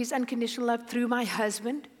me his unconditional love through my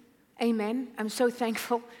husband. Amen. I'm so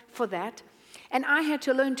thankful for that. And I had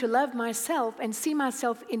to learn to love myself and see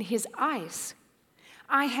myself in his eyes.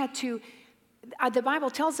 I had to, the Bible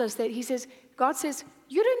tells us that God says,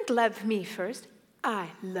 you didn't love me first. I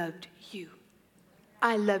loved you.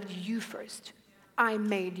 I loved you first. I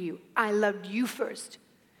made you. I loved you first.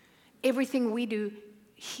 Everything we do,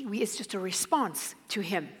 it's just a response to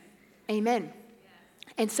him. Amen.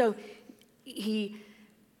 And so he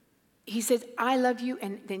says, I love you.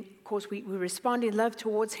 And then, of course, we respond in love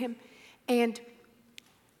towards him. And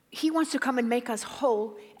he wants to come and make us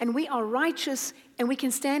whole. And we are righteous. And we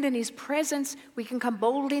can stand in his presence. We can come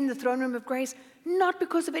boldly in the throne room of grace. Not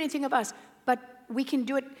because of anything of us, but we can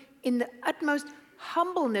do it in the utmost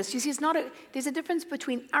humbleness. You see, there's a difference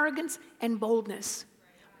between arrogance and boldness.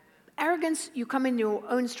 Arrogance, you come in your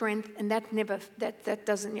own strength, and that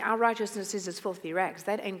doesn't, our righteousness is as filthy rags.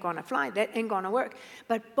 That ain't gonna fly, that ain't gonna work.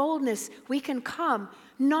 But boldness, we can come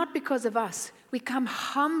not because of us. We come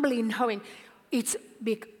humbly knowing it's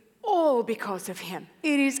all because of him.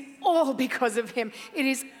 It is all because of him. It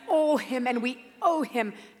is all him, and we owe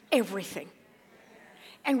him everything.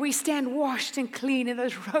 And we stand washed and clean in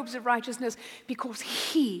those robes of righteousness because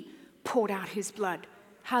he poured out his blood.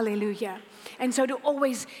 Hallelujah. And so to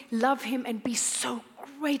always love him and be so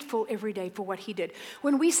grateful every day for what he did.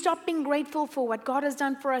 When we stop being grateful for what God has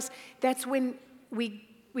done for us, that's when we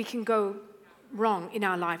can go wrong in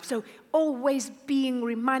our life. So always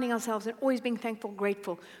reminding ourselves and always being thankful,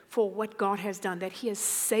 grateful for what God has done, that he has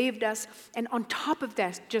saved us, and on top of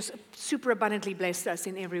that, just super abundantly blessed us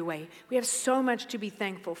in every way. We have so much to be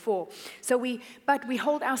thankful for. But we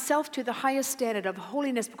hold ourselves to the highest standard of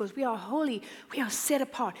holiness because we are holy, we are set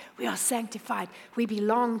apart, we are sanctified, we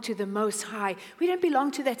belong to the Most High. We don't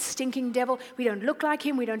belong to that stinking devil. We don't look like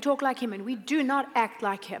him, we don't talk like him, and we do not act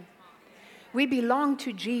like him. We belong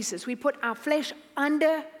to Jesus. We put our flesh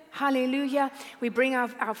under, hallelujah. We bring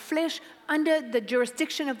our flesh under the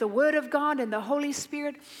jurisdiction of the Word of God and the Holy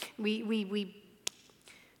Spirit. We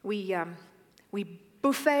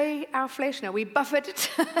buffet our flesh. No, we buffet it.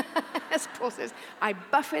 As Paul says, I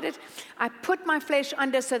buffet it. I put my flesh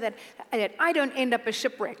under so that I don't end up a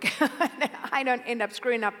shipwreck. I don't end up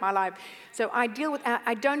screwing up my life. So I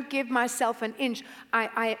don't give myself an inch.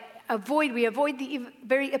 We avoid the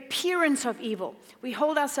very appearance of evil. We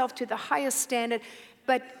hold ourselves to the highest standard,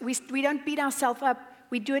 but we don't beat ourselves up.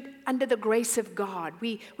 We do it under the grace of God.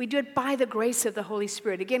 We do it by the grace of the Holy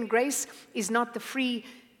Spirit. Again, grace is not the free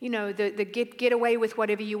the get away with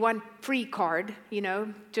whatever you want free card,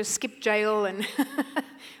 just skip jail, and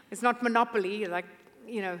it's not Monopoly, like,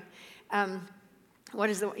 what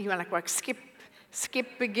is the, like skip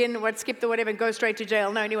begin, skip the whatever, and go straight to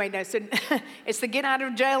jail. No, anyway, no, so it's the get out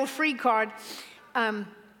of jail free card.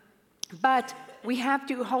 But we have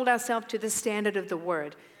to hold ourselves to the standard of the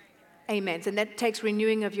Word. Amen. And that takes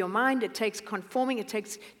renewing of your mind. It takes conforming. It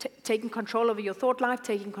takes taking control over your thought life,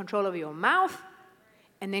 taking control over your mouth,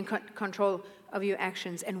 and then control of your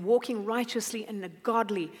actions, and walking righteously and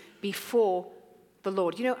godly before the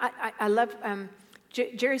Lord. I love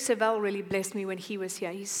Jerry Savelle. Really blessed me when he was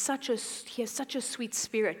here. He has such a sweet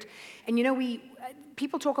spirit. And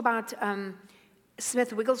people talk about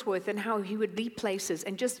Smith Wigglesworth and how he would be places,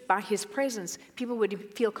 and just by his presence, people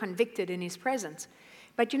would feel convicted in his presence.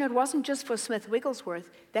 But it wasn't just for Smith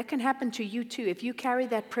Wigglesworth. That can happen to you too. If you carry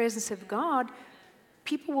that presence of God,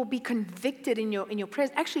 people will be convicted in your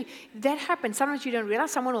presence. Actually, that happens. Sometimes you don't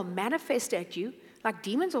realize someone will manifest at you. Like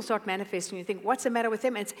demons will start manifesting. You think, what's the matter with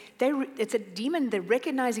them? And it's a demon. They're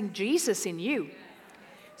recognizing Jesus in you.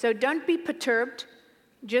 So don't be perturbed.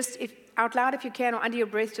 Just out loud if you can, or under your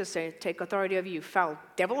breath, just say, take authority over you, foul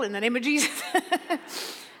devil, in the name of Jesus.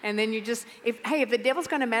 And then you just, if the devil's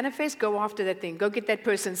going to manifest, go after that thing. Go get that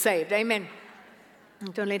person saved. Amen.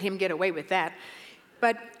 Don't let him get away with that.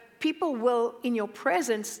 But people will, in your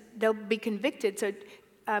presence, they'll be convicted. So,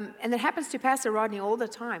 and it happens to Pastor Rodney all the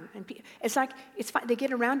time. And it's fine. They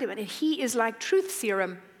get around him, and he is like truth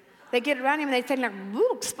serum. They get around him, and they tell him,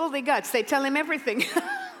 like, spill their guts. They tell him everything.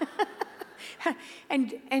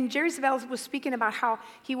 And Jerry Savelle was speaking about how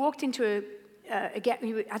he walked into I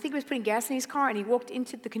think he was putting gas in his car, and he walked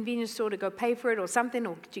into the convenience store to go pay for it or something,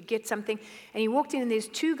 or to get something. And he walked in, and there's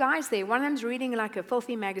two guys there. One of them's reading like a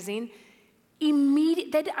filthy magazine. I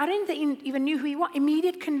don't think they even knew who he was.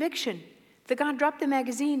 Immediate conviction. The guy dropped the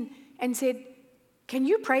magazine and said, "Can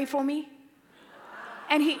you pray for me?"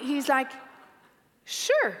 And he's like,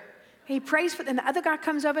 "Sure." He prays for them. The other guy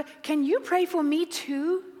comes over, "Can you pray for me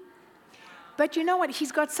too?" But you know what?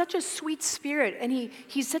 He's got such a sweet spirit, and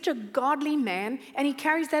he's such a godly man, and he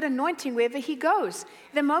carries that anointing wherever he goes.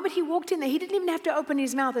 The moment he walked in there, he didn't even have to open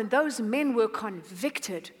his mouth, and those men were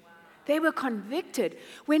convicted. They were convicted.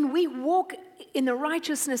 When we walk in the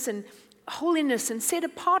righteousness and holiness and set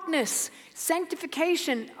apartness,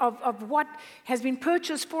 sanctification of what has been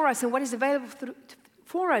purchased for us and what is available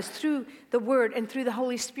for us through the Word and through the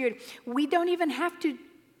Holy Spirit, we don't even have to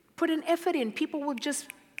put an effort in. People will just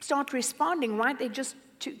start responding, right? They just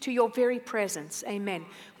to your very presence. Amen.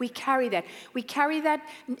 We carry that. We carry that,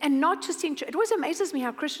 and not just in church. It always amazes me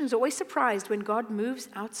how Christians are always surprised when God moves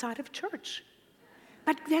outside of church.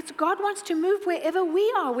 But God wants to move wherever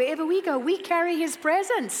we are, wherever we go. We carry His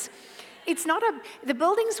presence. It's not the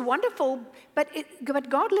building's wonderful, but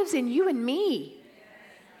God lives in you and me.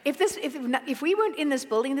 If we weren't in this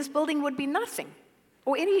building would be nothing.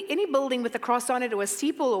 Or any building with a cross on it, or a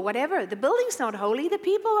steeple, or whatever. The building's not holy. The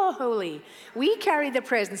people are holy. We carry the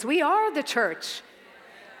presence. We are the church.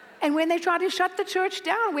 And when they try to shut the church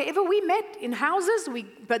down, wherever we met, in houses,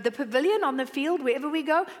 but the pavilion, on the field, wherever we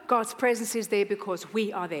go, God's presence is there because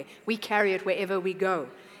we are there. We carry it wherever we go.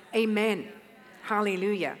 Amen.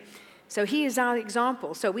 Hallelujah. So He is our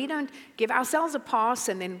example. So we don't give ourselves a pass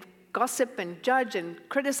and then gossip and judge and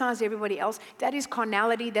criticize everybody else. That is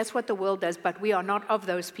carnality. That's what the world does, but we are not of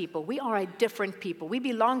those people. We are a different people. We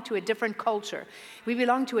belong to a different culture. We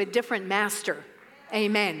belong to a different master.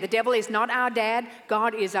 Amen. The devil is not our dad.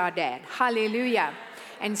 God is our dad. Hallelujah.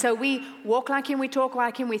 And so we walk like Him, we talk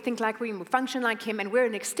like Him, we think like Him, we function like Him, and we're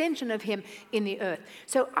an extension of Him in the earth.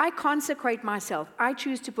 So I consecrate myself. I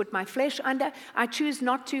choose to put my flesh under. I choose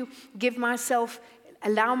not to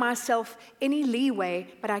allow myself any leeway,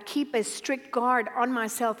 but I keep a strict guard on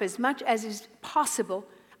myself as much as is possible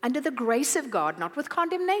under the grace of God, not with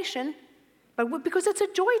condemnation, but because it's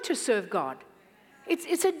a joy to serve God.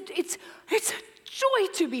 It's a joy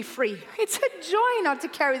to be free. It's a joy not to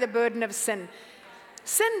carry the burden of sin.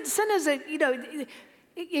 Sin is it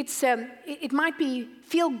might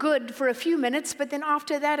feel good for a few minutes, but then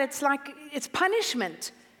after that, it's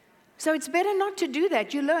punishment. So it's better not to do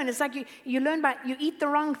that. You learn. It's like you learn you eat the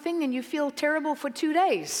wrong thing and you feel terrible for 2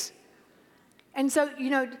 days. And so,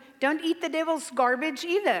 don't eat the devil's garbage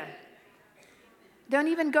either. Don't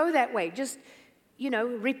even go that way. Just,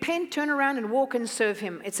 repent, turn around, and walk and serve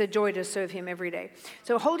Him. It's a joy to serve Him every day.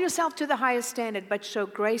 So hold yourself to the highest standard, but show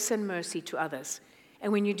grace and mercy to others.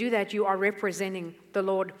 And when you do that, you are representing the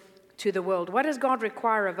Lord to the world. What does God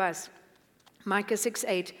require of us? Micah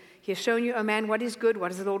 6:8. He has shown you, O man, what is good. What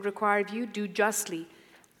does the Lord require of you? Do justly,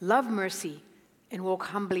 love mercy, and walk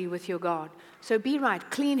humbly with your God. So be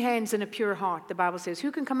right, clean hands and a pure heart, the Bible says.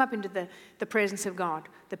 Who can come up into the presence of God?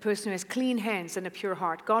 The person who has clean hands and a pure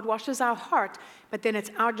heart. God washes our heart, but then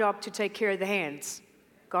it's our job to take care of the hands.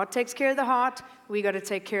 God takes care of the heart, we got to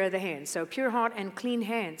take care of the hands. So pure heart and clean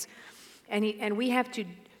hands. And we have to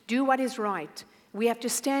do what is right. We have to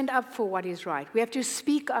stand up for what is right. We have to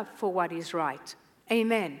speak up for what is right.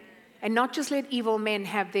 Amen. And not just let evil men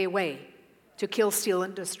have their way to kill, steal,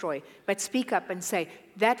 and destroy, but speak up and say,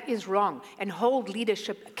 that is wrong, and hold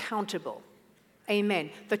leadership accountable. Amen.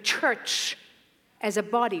 The church, as a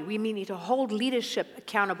body, we need to hold leadership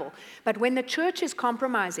accountable. But when the church is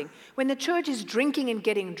compromising, when the church is drinking and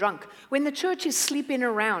getting drunk, when the church is sleeping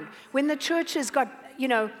around, when the church has got,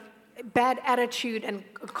 bad attitude and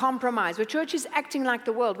compromise, when the church is acting like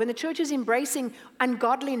the world, when the church is embracing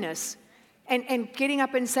ungodliness and getting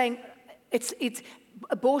up and saying, it's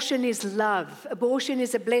abortion is love. Abortion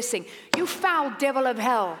is a blessing. You foul devil of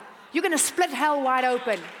hell. You're going to split hell wide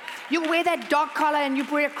open. You wear that dog collar and you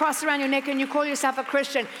wear a cross around your neck and you call yourself a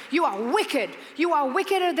Christian. You are wicked. You are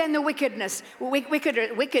wickeder than the wickedest,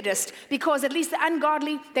 because at least the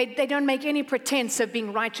ungodly, they don't make any pretense of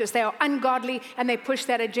being righteous. They are ungodly and they push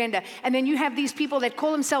that agenda. And then you have these people that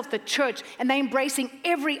call themselves the church and they're embracing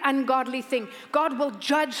every ungodly thing. God will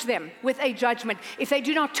judge them with a judgment. If they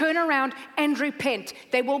do not turn around and repent,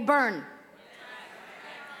 they will burn.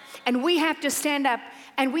 And we have to stand up.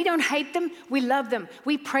 And we don't hate them, we love them.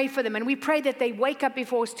 We pray for them, and we pray that they wake up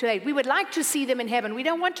before it's too late. We would like to see them in heaven. We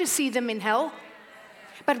don't want to see them in hell.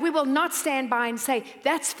 But we will not stand by and say,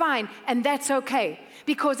 that's fine and that's okay,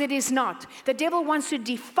 because it is not. The devil wants to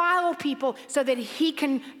defile people so that he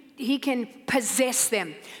can possess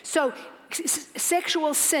them. So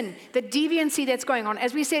sexual sin, the deviancy that's going on,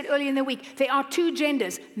 as we said earlier in the week, there are two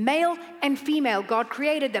genders, male and female. God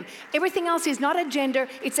created them. Everything else is not a gender.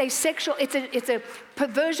 It's a sexual, it's a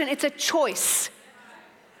perversion. It's a choice.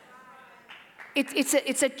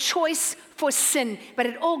 It's a choice for sin, but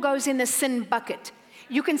it all goes in the sin bucket.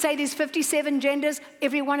 You can say there's 57 genders.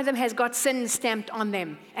 Every one of them has got sin stamped on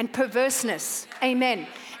them and perverseness. Amen.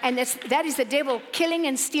 And that is the devil killing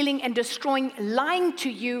and stealing and destroying, lying to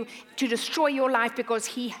you to destroy your life, because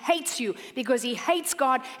he hates you, because he hates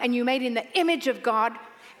God, and you made in the image of God.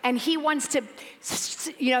 And he wants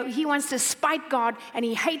to spite God, and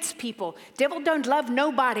he hates people. Devil don't love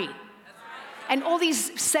nobody. And all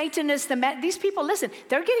these Satanists, these people, listen,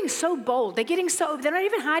 they're getting so bold. They're not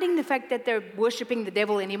even hiding the fact that they're worshiping the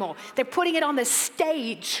devil anymore. They're putting it on the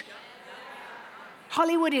stage.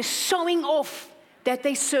 Hollywood is showing off that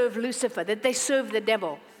they serve Lucifer, that they serve the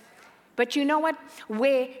devil. But you know what?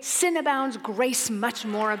 Where sin abounds, grace much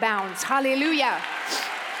more abounds. Hallelujah.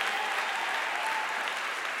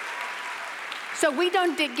 So we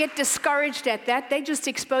don't get discouraged at that. They're just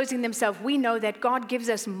exposing themselves. We know that God gives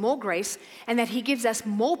us more grace and that he gives us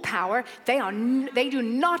more power. They do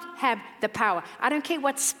not have the power. I don't care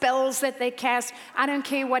what spells that they cast. I don't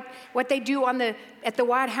care what they do at the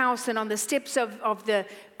White House and on the steps of the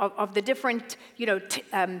different,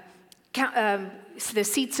 the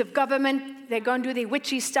seats of government. They go and do their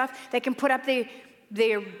witchy stuff. They can put up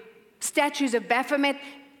their statues of Baphomet.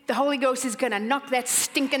 The Holy Ghost is going to knock that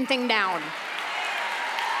stinking thing down.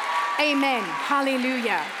 Amen.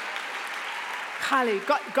 Hallelujah.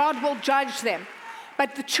 Hallelujah. God will judge them.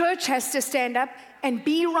 But the church has to stand up and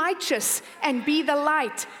be righteous and be the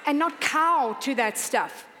light and not cow to that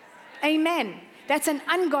stuff. Amen. That's an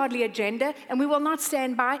ungodly agenda, and we will not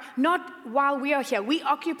stand by, not while we are here. We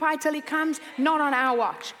occupy till he comes, not on our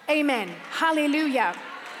watch. Amen. Hallelujah.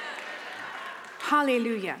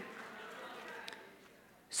 Hallelujah.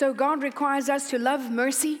 So God requires us to love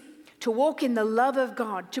mercy, to walk in the love of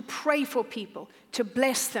God, to pray for people, to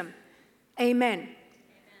bless them. Amen.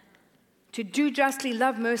 To do justly,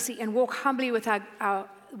 love mercy, and walk humbly with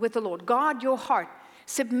the Lord. Guard your heart.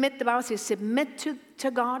 Submit, the Bible says, submit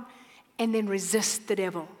to God, and then resist the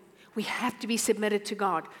devil. We have to be submitted to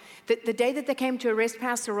God. The day that they came to arrest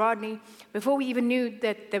Pastor Rodney, before we even knew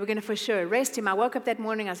that they were going to for sure arrest him, I woke up that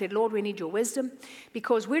morning, I said, Lord, we need your wisdom,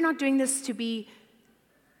 because we're not doing this to be,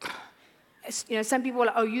 some people are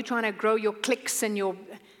like, oh, you're trying to grow your cliques and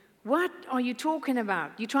what are you talking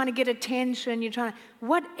about? You're trying to get attention,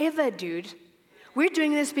 whatever, dude. We're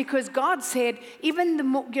doing this because God said, even the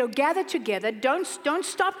more, gather together, don't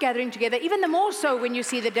stop gathering together, even the more so when you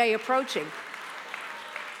see the day approaching.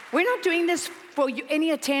 We're not doing this for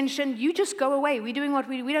any attention. You just go away. We're doing what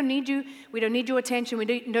we don't need you. We don't need your attention. We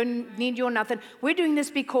don't need your nothing. We're doing this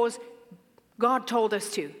because God told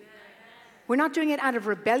us to. We're not doing it out of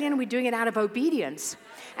rebellion. We're doing it out of obedience.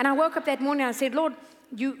 And I woke up that morning and I said, Lord,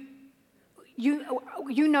 you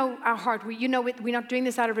You know our heart. You know we're not doing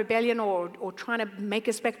this out of rebellion or trying to make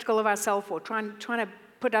a spectacle of ourselves or trying to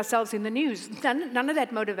put ourselves in the news. None of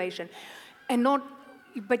that motivation.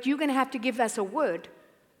 But you're going to have to give us a word.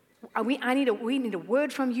 We need a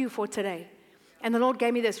word from you for today. And the Lord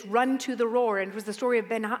gave me this, run to the roar. And it was the story of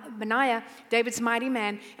Benaiah, David's mighty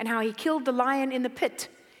man, and how he killed the lion in the pit.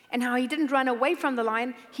 And how he didn't run away from the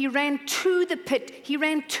lion. He ran to the pit. He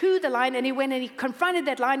ran to the lion, and he went and he confronted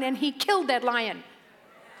that lion, and he killed that lion.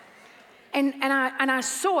 And I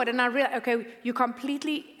saw it, and I realized, okay, you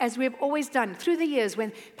completely, as we've always done through the years,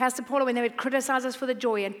 when Pastor Paula, when they would criticize us for the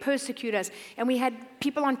joy and persecute us, and we had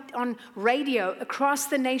people on radio across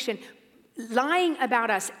the nation lying about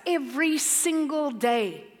us every single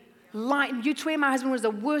day. You'd swear my husband was the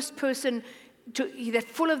worst person,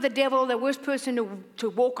 full of the devil, the worst person to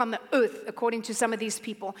walk on the earth, according to some of these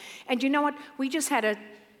people. And you know what? We just had to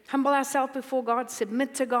humble ourselves before God,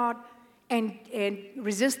 submit to God, and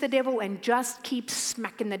resist the devil, and just keep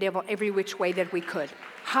smacking the devil every which way that we could.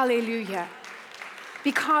 Hallelujah.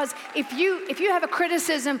 Because if you have a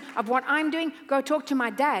criticism of what I'm doing, go talk to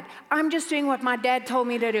my dad. I'm just doing what my dad told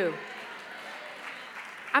me to do.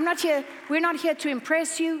 We're not here to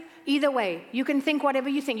impress you. Either way, you can think whatever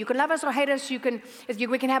you think. You can love us or hate us. We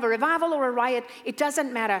can have a revival or a riot. It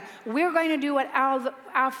doesn't matter. We're going to do what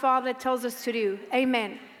our Father tells us to do.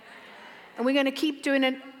 Amen. And we're going to keep doing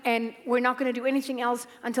it, and we're not going to do anything else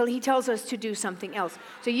until He tells us to do something else.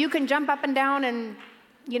 So you can jump up and down and,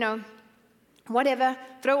 whatever,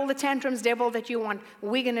 throw all the tantrums, devil, that you want.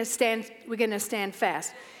 We're going to stand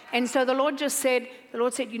fast. And so the Lord said,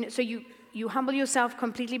 you humble yourself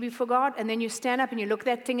completely before God, and then you stand up and you look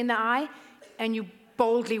that thing in the eye, and you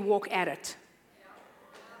boldly walk at it.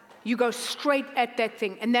 You go straight at that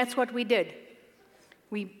thing, and that's what we did.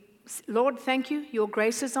 Lord, thank you. Your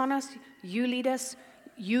grace is on us. You lead us.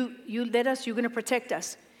 You led us. You're going to protect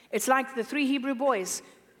us. It's like the 3 Hebrew boys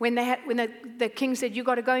when the king said, "You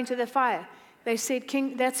got to go into the fire." They said,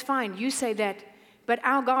 "King, that's fine. You say that, but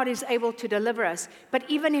our God is able to deliver us. But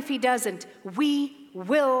even if He doesn't, we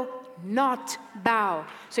will not bow."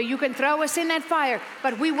 So you can throw us in that fire,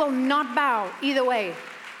 but we will not bow either way.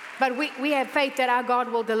 But we have faith that our God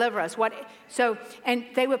will deliver us. And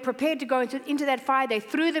they were prepared to go into that fire. They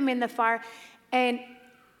threw them in the fire, and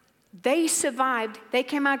they survived. They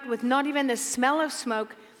came out with not even the smell of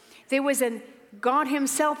smoke. God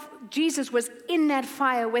Himself, Jesus, was in that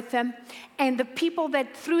fire with them. And the people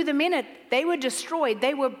that threw them in it, they were destroyed.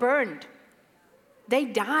 They were burned. They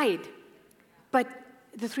died. But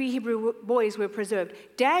the 3 Hebrew boys were preserved.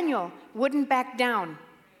 Daniel wouldn't back down.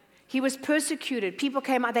 He was persecuted. People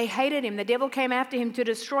came out. They hated him. The devil came after him to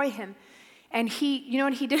destroy him. And you know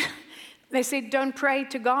what he did? They said, "Don't pray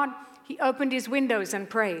to God." He opened his windows and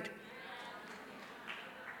prayed.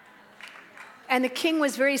 And the king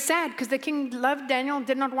was very sad because the king loved Daniel,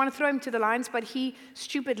 did not want to throw him to the lions, but he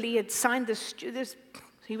stupidly had signed this.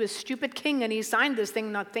 He was a stupid king, and he signed this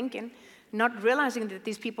thing not thinking, not realizing that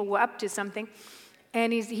these people were up to something.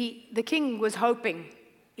 And the king was hoping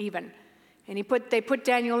even. And they put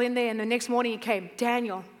Daniel in there, and the next morning he came,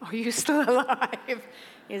 "Daniel, are you still alive?"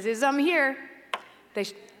 He says, "I'm here."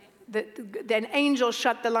 An angel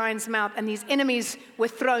shut the lion's mouth, and these enemies were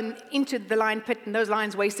thrown into the lion pit, and those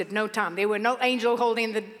lions wasted no time. There were no angel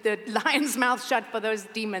holding the lion's mouth shut for those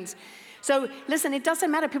demons. So listen, it doesn't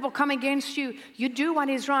matter. People come against you. You do what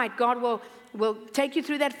is right. God will take you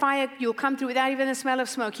through that fire. You'll come through without even the smell of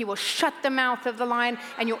smoke. He will shut the mouth of the lion,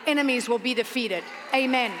 and your enemies will be defeated.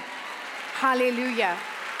 Amen. Hallelujah.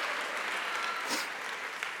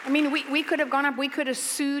 I mean, we could have gone up. We could have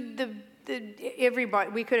sued everybody.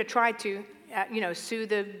 We could have tried to, sue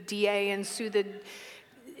the DA and sue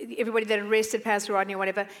everybody that arrested Pastor Rodney or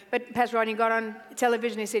whatever. But Pastor Rodney got on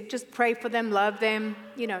television. He said, "Just pray for them, love them.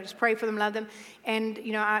 Just pray for them, love them." And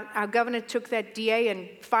our governor took that DA and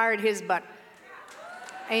fired his butt.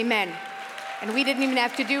 Amen. And we didn't even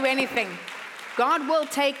have to do anything. God will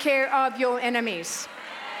take care of your enemies.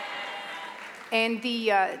 And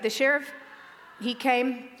the sheriff, he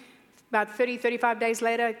came about 35 days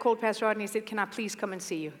later, called Pastor Rodney and he said, "Can I please come and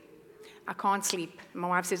see you? I can't sleep. My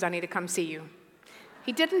wife says I need to come see you."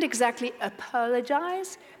 He didn't exactly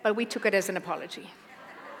apologize, but we took it as an apology.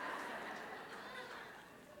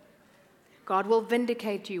 God will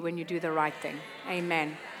vindicate you when you do the right thing.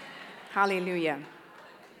 Amen. Hallelujah.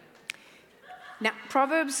 Now,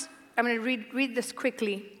 Proverbs, I'm going to read this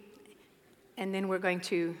quickly, and then we're going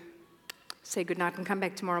to say goodnight and come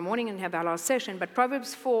back tomorrow morning and have our last session. But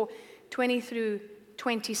Proverbs 4:20 through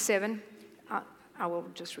 27, I will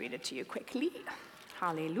just read it to you quickly.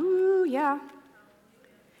 Hallelujah.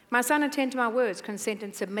 My son, attend to my words, consent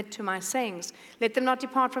and submit to my sayings. Let them not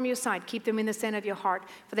depart from your sight. Keep them in the center of your heart,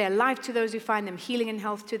 for they are life to those who find them, healing and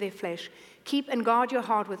health to their flesh. Keep and guard your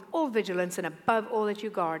heart with all vigilance, and above all that you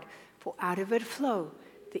guard, for out of it flow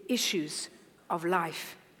the issues of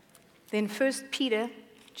life. Then 1 Peter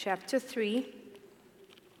chapter 3.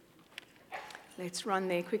 Let's run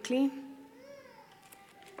there quickly.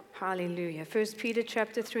 Hallelujah. 1 Peter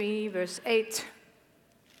chapter 3, verse 8.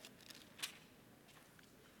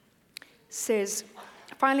 Says,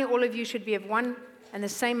 finally, all of you should be of one and the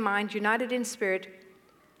same mind, united in spirit,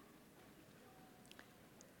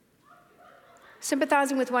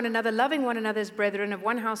 sympathizing with one another, loving one another as brethren of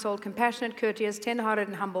one household, compassionate, courteous, tender-hearted,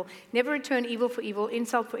 and humble. Never return evil for evil,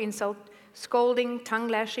 insult for insult, scolding,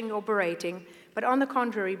 tongue-lashing, or berating, but on the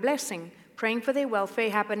contrary, blessing, praying for their welfare,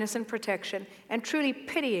 happiness, and protection, and truly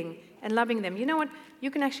pitying and loving them. You know what? You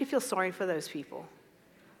can actually feel sorry for those people.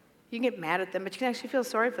 You can get mad at them, but you can actually feel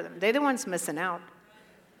sorry for them. They're the ones missing out.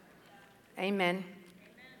 Amen.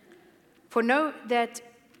 For know that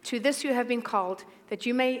to this you have been called, that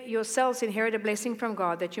you may yourselves inherit a blessing from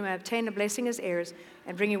God, that you may obtain a blessing as heirs,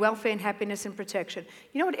 and bring you welfare and happiness and protection.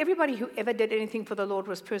 You know what? Everybody who ever did anything for the Lord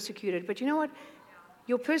was persecuted. But you know what?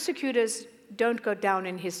 Your persecutors don't go down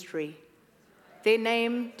in history. Their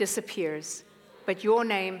name disappears. But your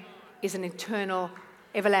name is an eternal,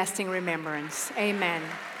 everlasting remembrance. Amen.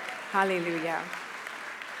 Hallelujah.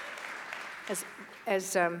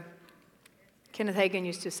 As Kenneth Hagin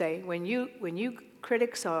used to say, when you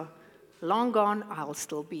critics are long gone, I'll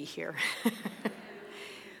still be here.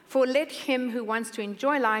 For let him who wants to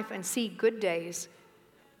enjoy life and see good days,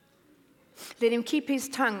 let him keep his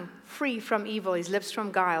tongue free from evil, his lips from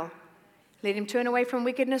guile. Let him turn away from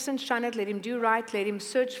wickedness and shun it. Let him do right. Let him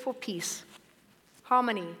search for peace,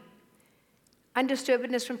 harmony,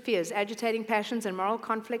 undisturbedness from fears, agitating passions and moral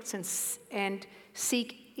conflicts, and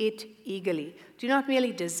seek it eagerly. Do not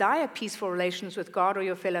merely desire peaceful relations with God or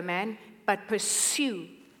your fellow man, but pursue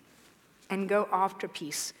and go after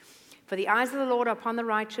peace. For the eyes of the Lord are upon the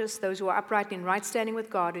righteous, those who are upright in right standing with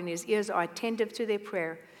God, and his ears are attentive to their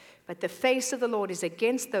prayer. But the face of the Lord is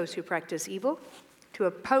against those who practice evil, to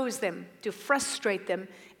oppose them, to frustrate them,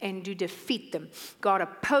 and to defeat them. God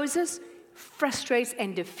opposes, frustrates,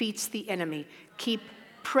 and defeats the enemy. Keep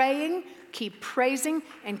praying, keep praising,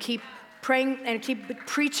 and keep praying and keep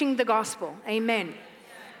preaching the gospel. Amen.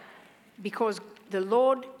 Because the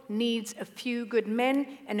Lord needs a few good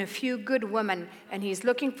men and a few good women, and he's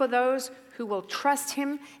looking for those who will trust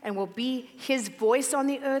him and will be his voice on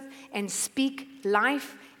the earth and speak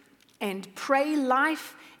life and pray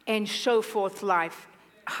life and show forth life.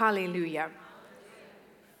 Hallelujah.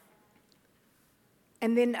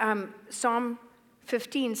 And then Psalm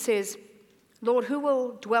 15 says, Lord, who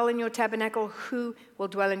will dwell in your tabernacle? Who will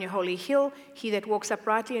dwell in your holy hill? He that walks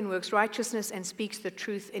uprightly and works righteousness and speaks the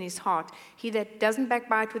truth in his heart. He that doesn't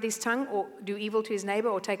backbite with his tongue or do evil to his neighbor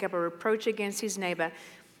or take up a reproach against his neighbor,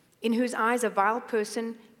 in whose eyes a vile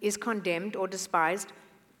person is condemned or despised,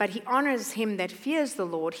 but he honors him that fears the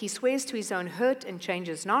Lord. He swears to his own hurt and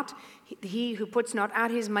changes not. He who puts not out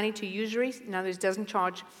his money to usury, in other words, doesn't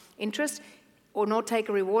charge interest, or nor take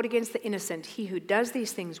a reward against the innocent. He who does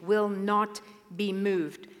these things will not be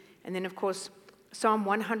moved. And then, of course, Psalm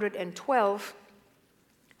 112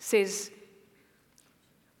 says,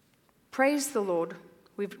 praise the Lord.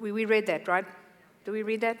 We read that, right? Did we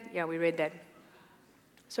read that? Yeah, we read that.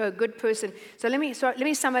 So a good person. So let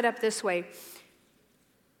me sum it up this way.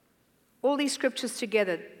 All these scriptures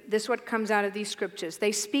together, this is what comes out of these scriptures.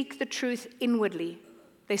 They speak the truth inwardly.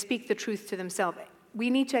 They speak the truth to themselves. We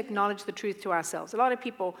need to acknowledge the truth to ourselves. A lot of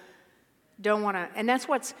people don't want to, and that's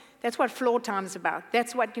what floor time is about.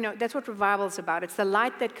 That's what revival is about. It's the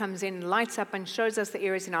light that comes in, lights up, and shows us the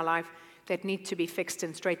areas in our life that need to be fixed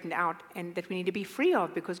and straightened out, and that we need to be free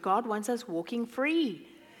of, because God wants us walking free.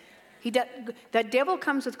 The devil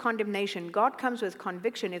comes with condemnation. God comes with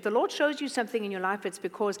conviction. If the Lord shows you something in your life, it's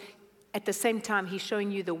because at the same time he's showing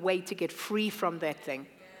you the way to get free from that thing.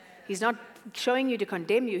 He's not showing you to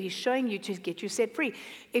condemn you. He's showing you to get you set free.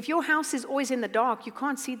 If your house is always in the dark, you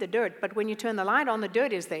can't see the dirt. But when you turn the light on, the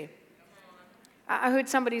dirt is there. I heard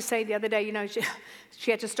somebody say the other day,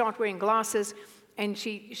 she had to start wearing glasses. And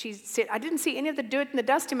she said, I didn't see any of the dirt and the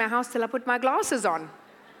dust in my house till I put my glasses on.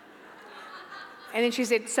 And then she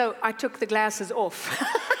said, so I took the glasses off.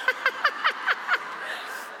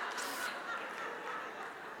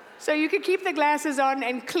 So you could keep the glasses on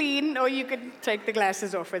and clean, or you could take the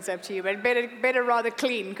glasses off. It's up to you. But better rather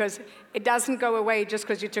clean, because it doesn't go away just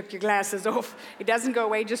because you took your glasses off. It doesn't go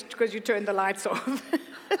away just because you turned the lights off.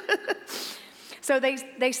 So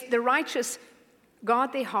the righteous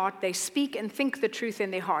guard their heart. They speak and think the truth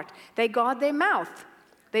in their heart. They guard their mouth.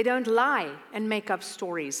 They don't lie and make up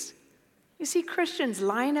stories. You see Christians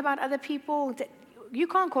lying about other people. You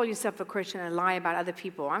can't call yourself a Christian and lie about other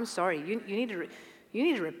people. I'm sorry. You need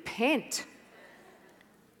to repent.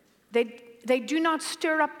 They do not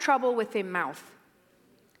stir up trouble with their mouth.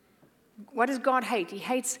 What does God hate?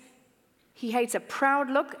 He hates a proud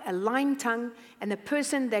look, a lying tongue, and the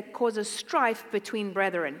person that causes strife between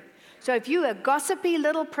brethren. So if you're a gossipy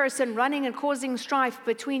little person running and causing strife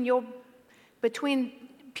between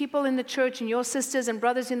people in the church and your sisters and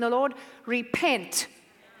brothers in the Lord, repent.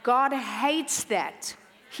 God hates that.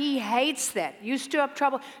 He hates that. You stir up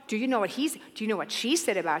trouble. Do you know what she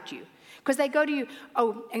said about you? Because they go to you,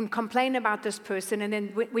 and complain about this person, and then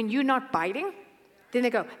when you're not biting, then they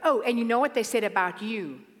go, and you know what they said about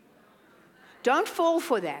you. Don't fall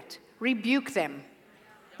for that. Rebuke them.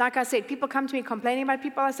 Like I said, people come to me complaining about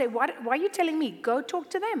people. I say, why are you telling me? Go talk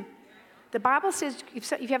to them. The Bible says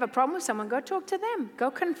if you have a problem with someone, go talk to them. Go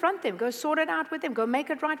confront them. Go sort it out with them. Go make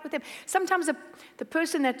it right with them. Sometimes the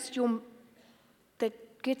person that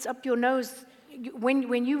gets up your nose,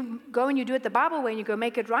 when you go and you do it the Bible way and you go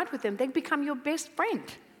make it right with them, they become your best friend.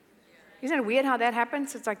 Isn't it weird how that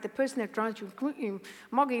happens? It's like the person that drives you,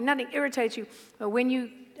 mogging, nothing irritates you. But when you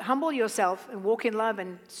humble yourself and walk in love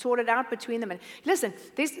and sort it out between them. And listen,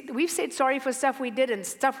 we've said sorry for stuff we did and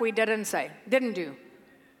stuff we didn't do,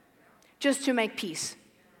 just to make peace.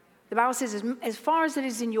 The Bible says, as far as it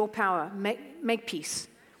is in your power, make peace.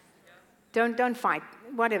 Don't fight.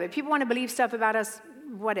 Whatever. People want to believe stuff about us,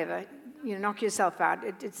 whatever. Knock yourself out.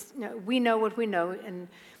 We know what we know, and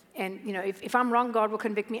if I'm wrong, God will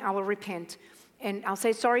convict me. I will repent, and I'll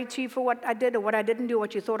say sorry to you for what I did or what I didn't do,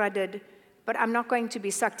 what you thought I did. But I'm not going to be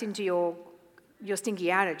sucked into your stinky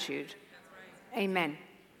attitude. Right. Amen.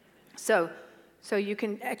 So you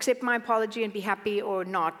can accept my apology and be happy or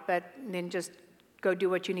not, but then just go do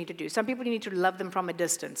what you need to do. Some people, you need to love them from a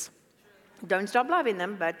distance. Don't stop loving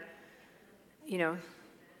them, but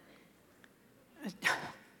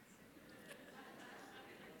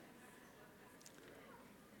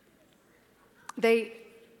they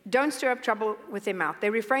don't stir up trouble with their mouth. They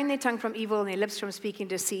refrain their tongue from evil and their lips from speaking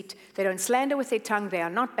deceit. They don't slander with their tongue. They are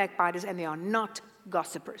not backbiters, and they are not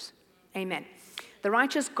gossipers. Amen. The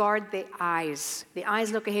righteous guard their eyes. The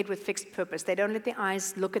eyes look ahead with fixed purpose. They don't let their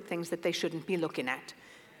eyes look at things that they shouldn't be looking at.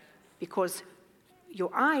 Because your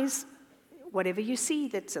eyes, whatever you see,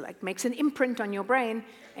 that's like makes an imprint on your brain,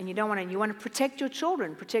 and you want to protect your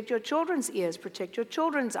children, protect your children's ears, protect your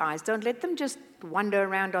children's eyes. Don't let them just wander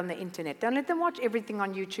around on the internet. Don't let them watch everything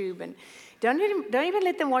on YouTube, and don't even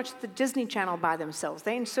let them watch the Disney Channel by themselves.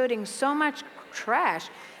 They're inserting so much trash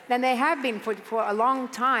than they have been for a long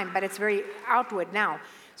time, but it's very outward now.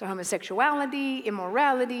 So homosexuality,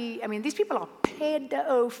 immorality. I mean, these people are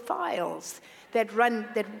pedophiles that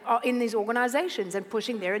are in these organizations and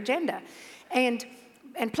pushing their agenda. And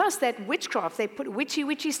plus that witchcraft, they put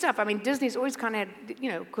witchy stuff. I mean, Disney's always kind of had,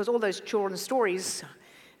 because all those children's stories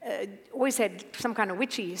always had some kind of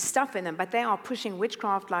witchy stuff in them, but they are pushing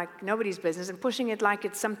witchcraft like nobody's business and pushing it like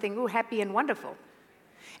it's something happy and wonderful.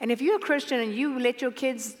 And if you're a Christian and you let your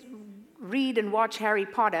kids read and watch Harry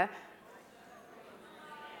Potter,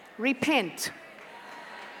 repent.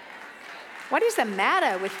 What is the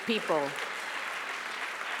matter with people?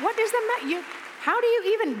 What is the matter?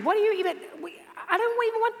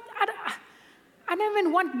 I don't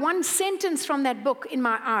even want one sentence from that book in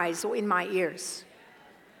my eyes or in my ears.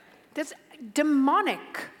 That's demonic.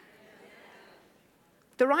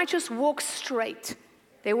 The righteous walk straight.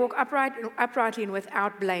 They walk uprightly and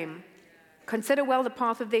without blame. Consider well the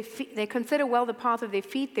path of their feet. They consider well the path of their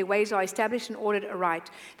feet. Their ways are established and ordered aright.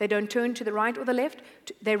 They don't turn to the right or the left.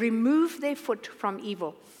 They remove their foot from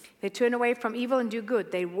evil. They turn away from evil and do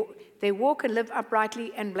good. They walk and live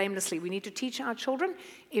uprightly and blamelessly. We need to teach our children,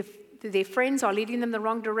 if their friends are leading them the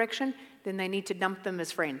wrong direction, then they need to dump them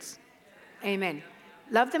as friends. Amen.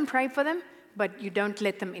 Love them, pray for them, but you don't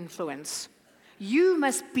let them influence. You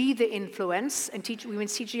must be the influence, and we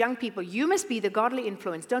must teach young people, you must be the godly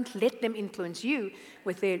influence. Don't let them influence you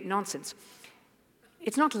with their nonsense.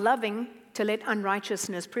 It's not loving to let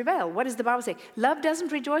unrighteousness prevail. What does the Bible say? Love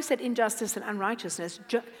doesn't rejoice at injustice and unrighteousness.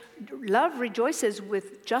 Love rejoices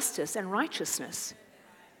with justice and righteousness.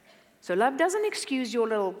 So love doesn't excuse your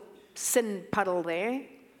little sin puddle there.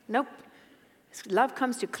 Nope. Love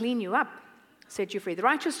comes to clean you up, set you free. The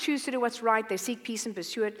righteous choose to do what's right. They seek peace and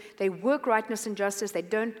pursue it. They work rightness and justice. They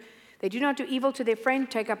do not do evil to their friend,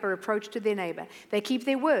 take up a reproach to their neighbor. They keep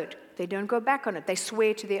their word. They don't go back on it. They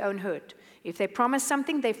swear to their own hurt. If they promise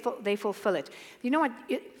something, they fulfill it. You know what?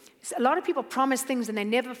 A lot of people promise things and they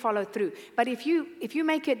never follow through. But if you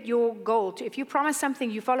make it your goal, if you promise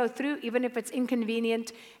something, you follow through, even if it's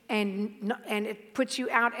inconvenient and it puts you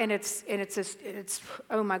out, and it's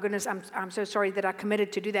oh my goodness, I'm so sorry that I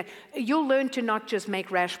committed to do that. You'll learn to not just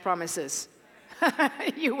make rash promises.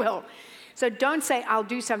 You will. So don't say, I'll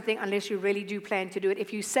do something unless you really do plan to do it.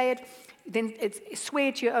 If you say it, then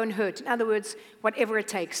swear to your own hurt. In other words, whatever it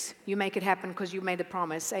takes, you make it happen because you made a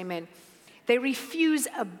promise. Amen. They refuse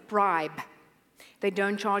a bribe. They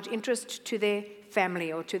don't charge interest to their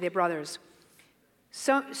family or to their brothers.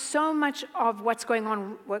 So much of what's going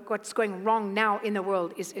wrong now in the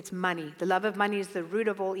world it's money. The love of money is the root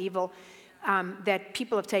of all evil. That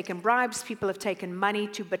people have taken bribes, people have taken money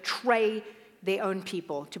to betray their own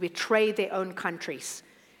people, to betray their own countries.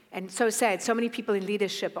 And so sad, so many people in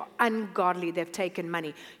leadership are ungodly, they've taken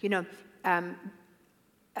money. You know,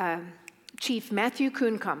 Chief Matthew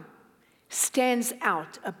Kunkam stands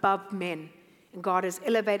out above men. And God has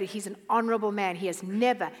elevated, he's an honorable man. He has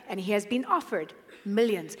never, and he has been offered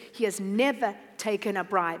millions. He has never taken a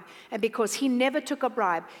bribe. And because he never took a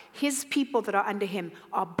bribe, his people that are under him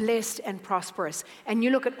are blessed and prosperous. And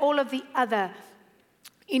you look at all of the other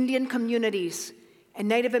Indian communities and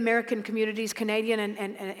Native American communities, Canadian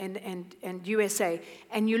and USA,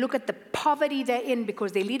 and you look at the poverty they're in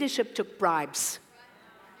because their leadership took bribes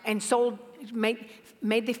and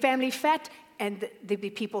made the family fat, and the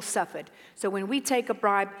people suffered. So when we take a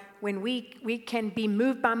bribe, when we can be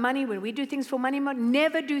moved by money, when we do things for money motive,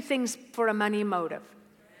 never do things for a money motive.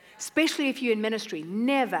 Especially if you're in ministry,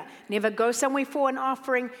 never go somewhere for an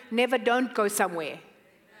offering, don't go somewhere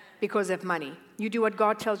because of money. You do what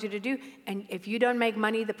God tells you to do, and if you don't make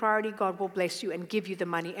money the priority, God will bless you and give you the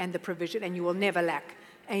money and the provision, and you will never lack.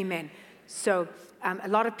 Amen. So a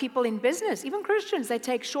lot of people in business, even Christians, they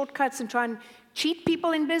take shortcuts and try and cheat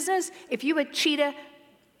people in business. If you're a cheater,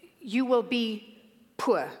 you will be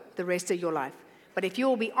poor the rest of your life. But if you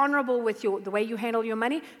will be honorable with the way you handle your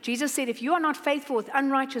money, Jesus said, if you are not faithful with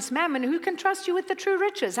unrighteous mammon, who can trust you with the true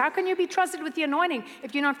riches? How can you be trusted with the anointing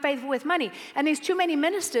if you're not faithful with money? And there's too many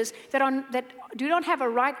ministers that do not have a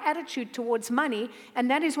right attitude towards money,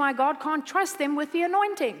 and that is why God can't trust them with the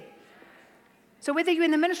anointing. So whether you're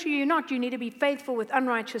in the ministry or you're not, you need to be faithful with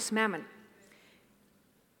unrighteous mammon.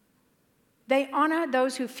 They honor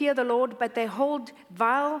those who fear the Lord, but they hold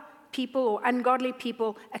vile people or ungodly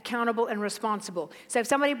people accountable and responsible. So if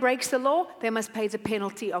somebody breaks the law, they must pay the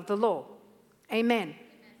penalty of the law. Amen.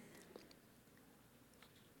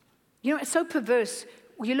 You know, it's so perverse.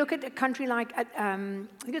 You look at a country like, I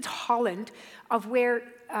think it's Holland, of where,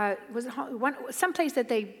 someplace that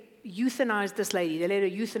they euthanized this lady. They let her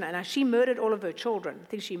euthanize. Now, she murdered all of her children. I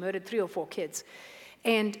think she murdered 3 or 4 kids.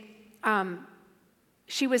 And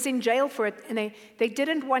she was in jail for it, and they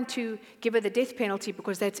didn't want to give her the death penalty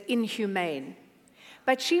because that's inhumane.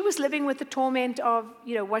 But she was living with the torment of,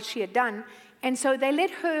 what she had done, and so they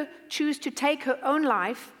let her choose to take her own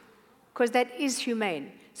life because that is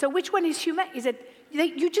humane. So which one is humane? Is it,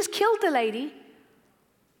 you just killed the lady,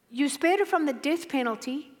 you spared her from the death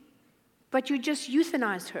penalty, but you just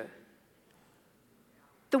euthanized her.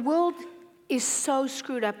 The world is so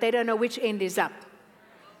screwed up, they don't know which end is up.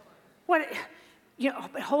 What...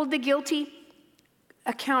 hold the guilty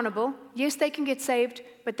accountable. Yes, they can get saved,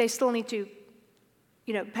 but they still need to,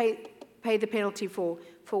 pay the penalty for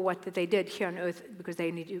what that they did here on earth because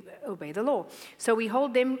they need to obey the law. So we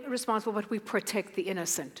hold them responsible, but we protect the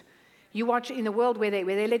innocent. You watch in the world where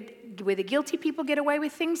the guilty people get away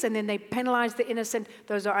with things, and then they penalize the innocent.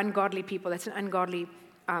 Those are ungodly people. That's an ungodly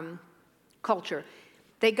culture.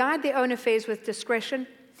 They guide their own affairs with discretion.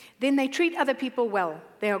 Then they treat other people well.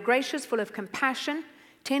 They are gracious, full of compassion,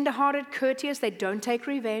 tender-hearted, courteous. They don't take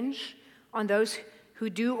revenge on those who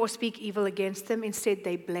do or speak evil against them. Instead,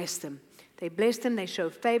 they bless them. They bless them, they show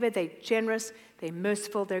favor, they're generous, they're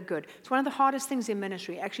merciful, they're good. It's one of the hardest things in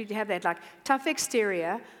ministry, actually, to have that tough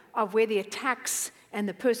exterior of where the attacks and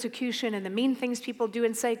the persecution and the mean things people do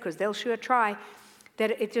and say, because they'll sure try,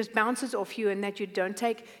 that it just bounces off you and that you don't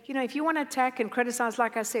take. If you want to attack and criticize,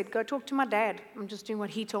 like I said, go talk to my dad. I'm just doing what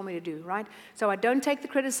he told me to do, right? So I don't take the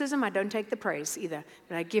criticism, I don't take the praise either,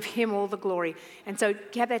 but I give him all the glory. And so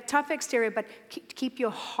have that tough exterior, but keep your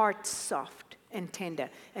heart soft and tender,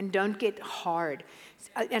 and don't get hard.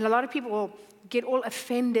 And a lot of people will get all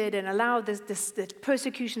offended and allow this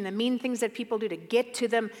persecution, the mean things that people do to get to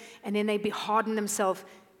them, and then they harden themselves.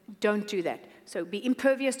 Don't do that. So be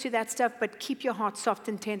impervious to that stuff, but keep your heart soft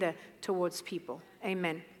and tender towards people.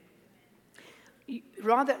 Amen.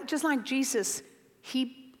 Rather, just like Jesus,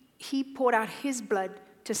 he poured out his blood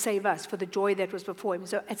to save us for the joy that was before him.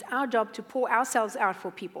 So it's our job to pour ourselves out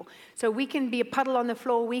for people. So we can be a puddle on the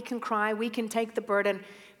floor, we can cry, we can take the burden,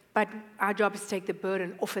 but our job is to take the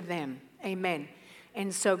burden off of them. Amen.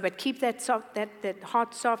 And so, but keep that soft, that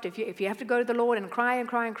heart soft. If you have to go to the Lord and cry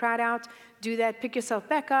it out, do that. Pick yourself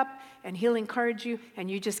back up, and he'll encourage you, and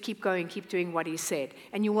you just keep going, keep doing what he said.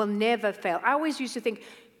 And you will never fail. I always used to think,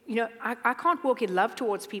 I can't walk in love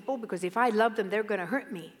towards people, because if I love them, they're going to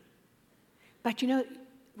hurt me. But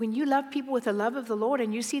when you love people with the love of the Lord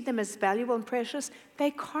and you see them as valuable and precious,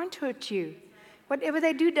 they can't hurt you. Whatever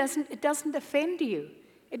they do it doesn't offend you.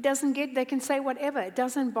 They can say whatever. It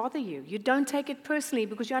doesn't bother you. You don't take it personally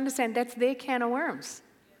because you understand that's their can of worms.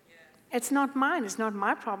 It's not mine. It's not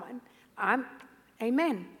my problem.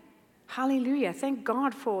 Amen. Hallelujah. Thank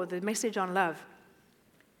God for the message on love.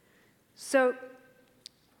 So,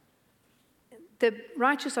 the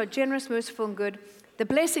righteous are generous, merciful, and good. The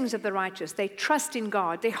blessings of the righteous, they trust in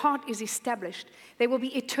God. Their heart is established. They will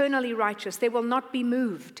be eternally righteous. They will not be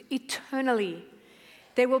moved eternally.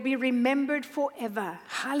 They will be remembered forever.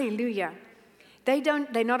 Hallelujah.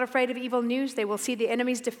 They're not afraid of evil news. They will see their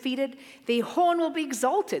enemies defeated. The horn will be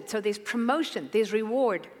exalted. So there's promotion, there's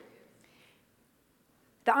reward.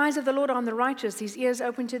 The eyes of the Lord are on the righteous. His ears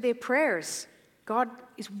open to their prayers. God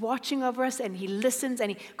is watching over us, and he listens,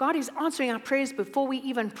 and God is answering our prayers before we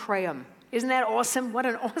even pray them. Isn't that awesome? What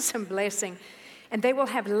an awesome blessing. And they will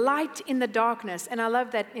have light in the darkness. And I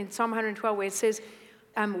love that in Psalm 112 where it says,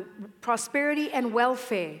 prosperity and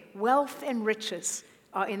welfare, wealth and riches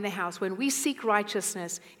are in the house. When we seek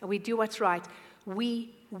righteousness and we do what's right,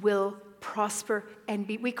 we will prosper and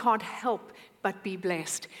we can't help but be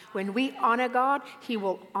blessed. When we honor God, he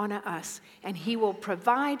will honor us. And he will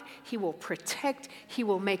provide, he will protect, he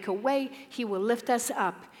will make a way, he will lift us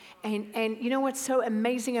up. And you know what's so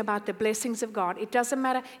amazing about the blessings of God? It doesn't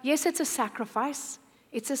matter. Yes, it's a sacrifice.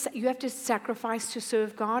 You have to sacrifice to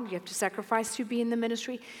serve God. You have to sacrifice to be in the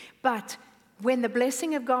ministry. But when the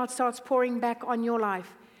blessing of God starts pouring back on your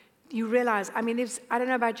life, you realize, I don't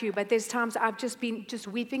know about you, but there's times I've just been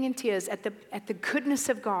weeping in tears at the goodness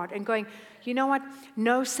of God and going, you know what?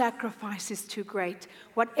 No sacrifice is too great.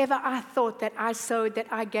 Whatever I thought that I sowed, that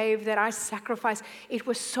I gave, that I sacrificed, it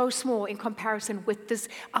was so small in comparison with this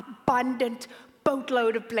abundant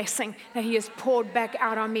boatload of blessing that he has poured back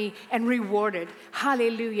out on me and rewarded.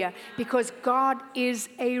 Hallelujah. Because God is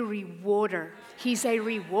a rewarder. He's a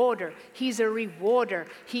rewarder. He's a rewarder.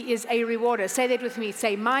 He is a rewarder. Say that with me.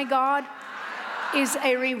 Say, my God is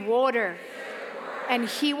a rewarder. And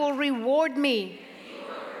he will reward me.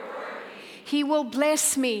 He will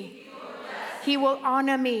bless me. He will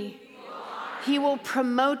honor me. He will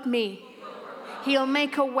promote me. He'll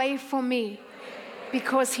make a way for me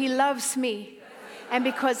because he loves me. And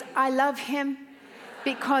because I love him,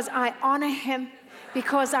 because I honor him,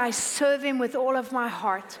 because I serve him with all of my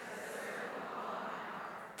heart.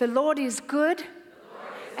 The Lord is good,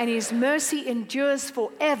 and his mercy endures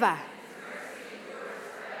forever.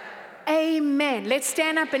 Amen. Let's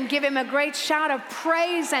stand up and give him a great shout of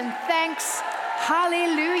praise and thanks.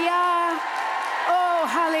 Hallelujah. Oh,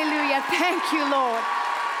 hallelujah. Thank you, Lord.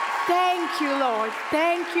 Thank you, Lord.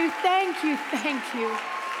 Thank you, thank you, thank you.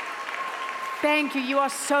 Thank you. You are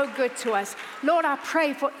so good to us. Lord, I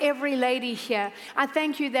pray for every lady here. I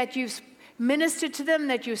thank you that you've ministered to them,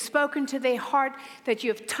 that you've spoken to their heart, that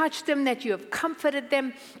you have touched them, that you have comforted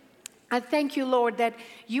them. I thank you, Lord, that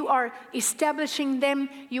you are establishing them,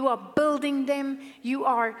 you are building them, you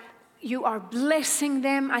are blessing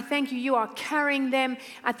them. I thank you, you are carrying them.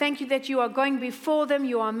 I thank you that you are going before them,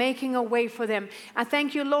 you are making a way for them. I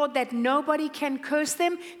thank you, Lord, that nobody can curse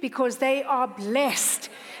them because they are blessed.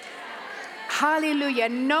 Hallelujah.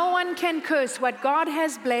 No one can curse what God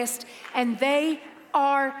has blessed, and they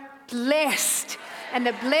are blessed. And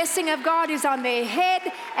the blessing of God is on their head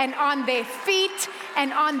and on their feet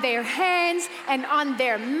and on their hands and on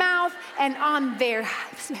their mouth and on their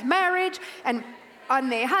marriage and on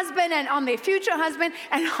their husband and on their future husband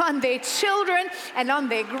and on their children and on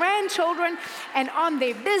their grandchildren and on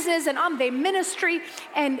their business and on their ministry,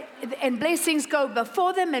 and blessings go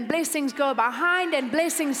before them and blessings go behind and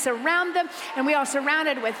blessings surround them, and we are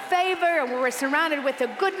surrounded with favor and we're surrounded with the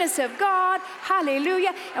goodness of God.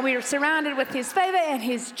 Hallelujah. And we are surrounded with his favor and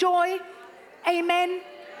his joy. Amen.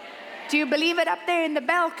 Do you believe it up there in the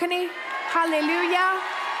balcony? Hallelujah.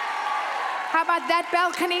 How about that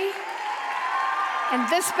balcony? And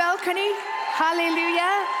this balcony,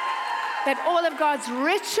 hallelujah, that all of God's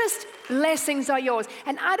richest blessings are yours.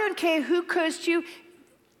 And I don't care who cursed you,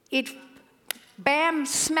 it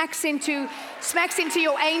smacks into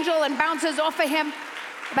your angel and bounces off of him.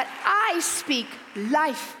 But I speak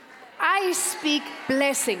life. I speak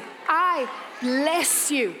blessing. I bless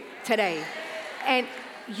you today. And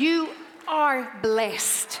you are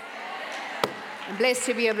blessed. And blessed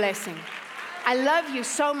to be a blessing. I love you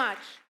so much.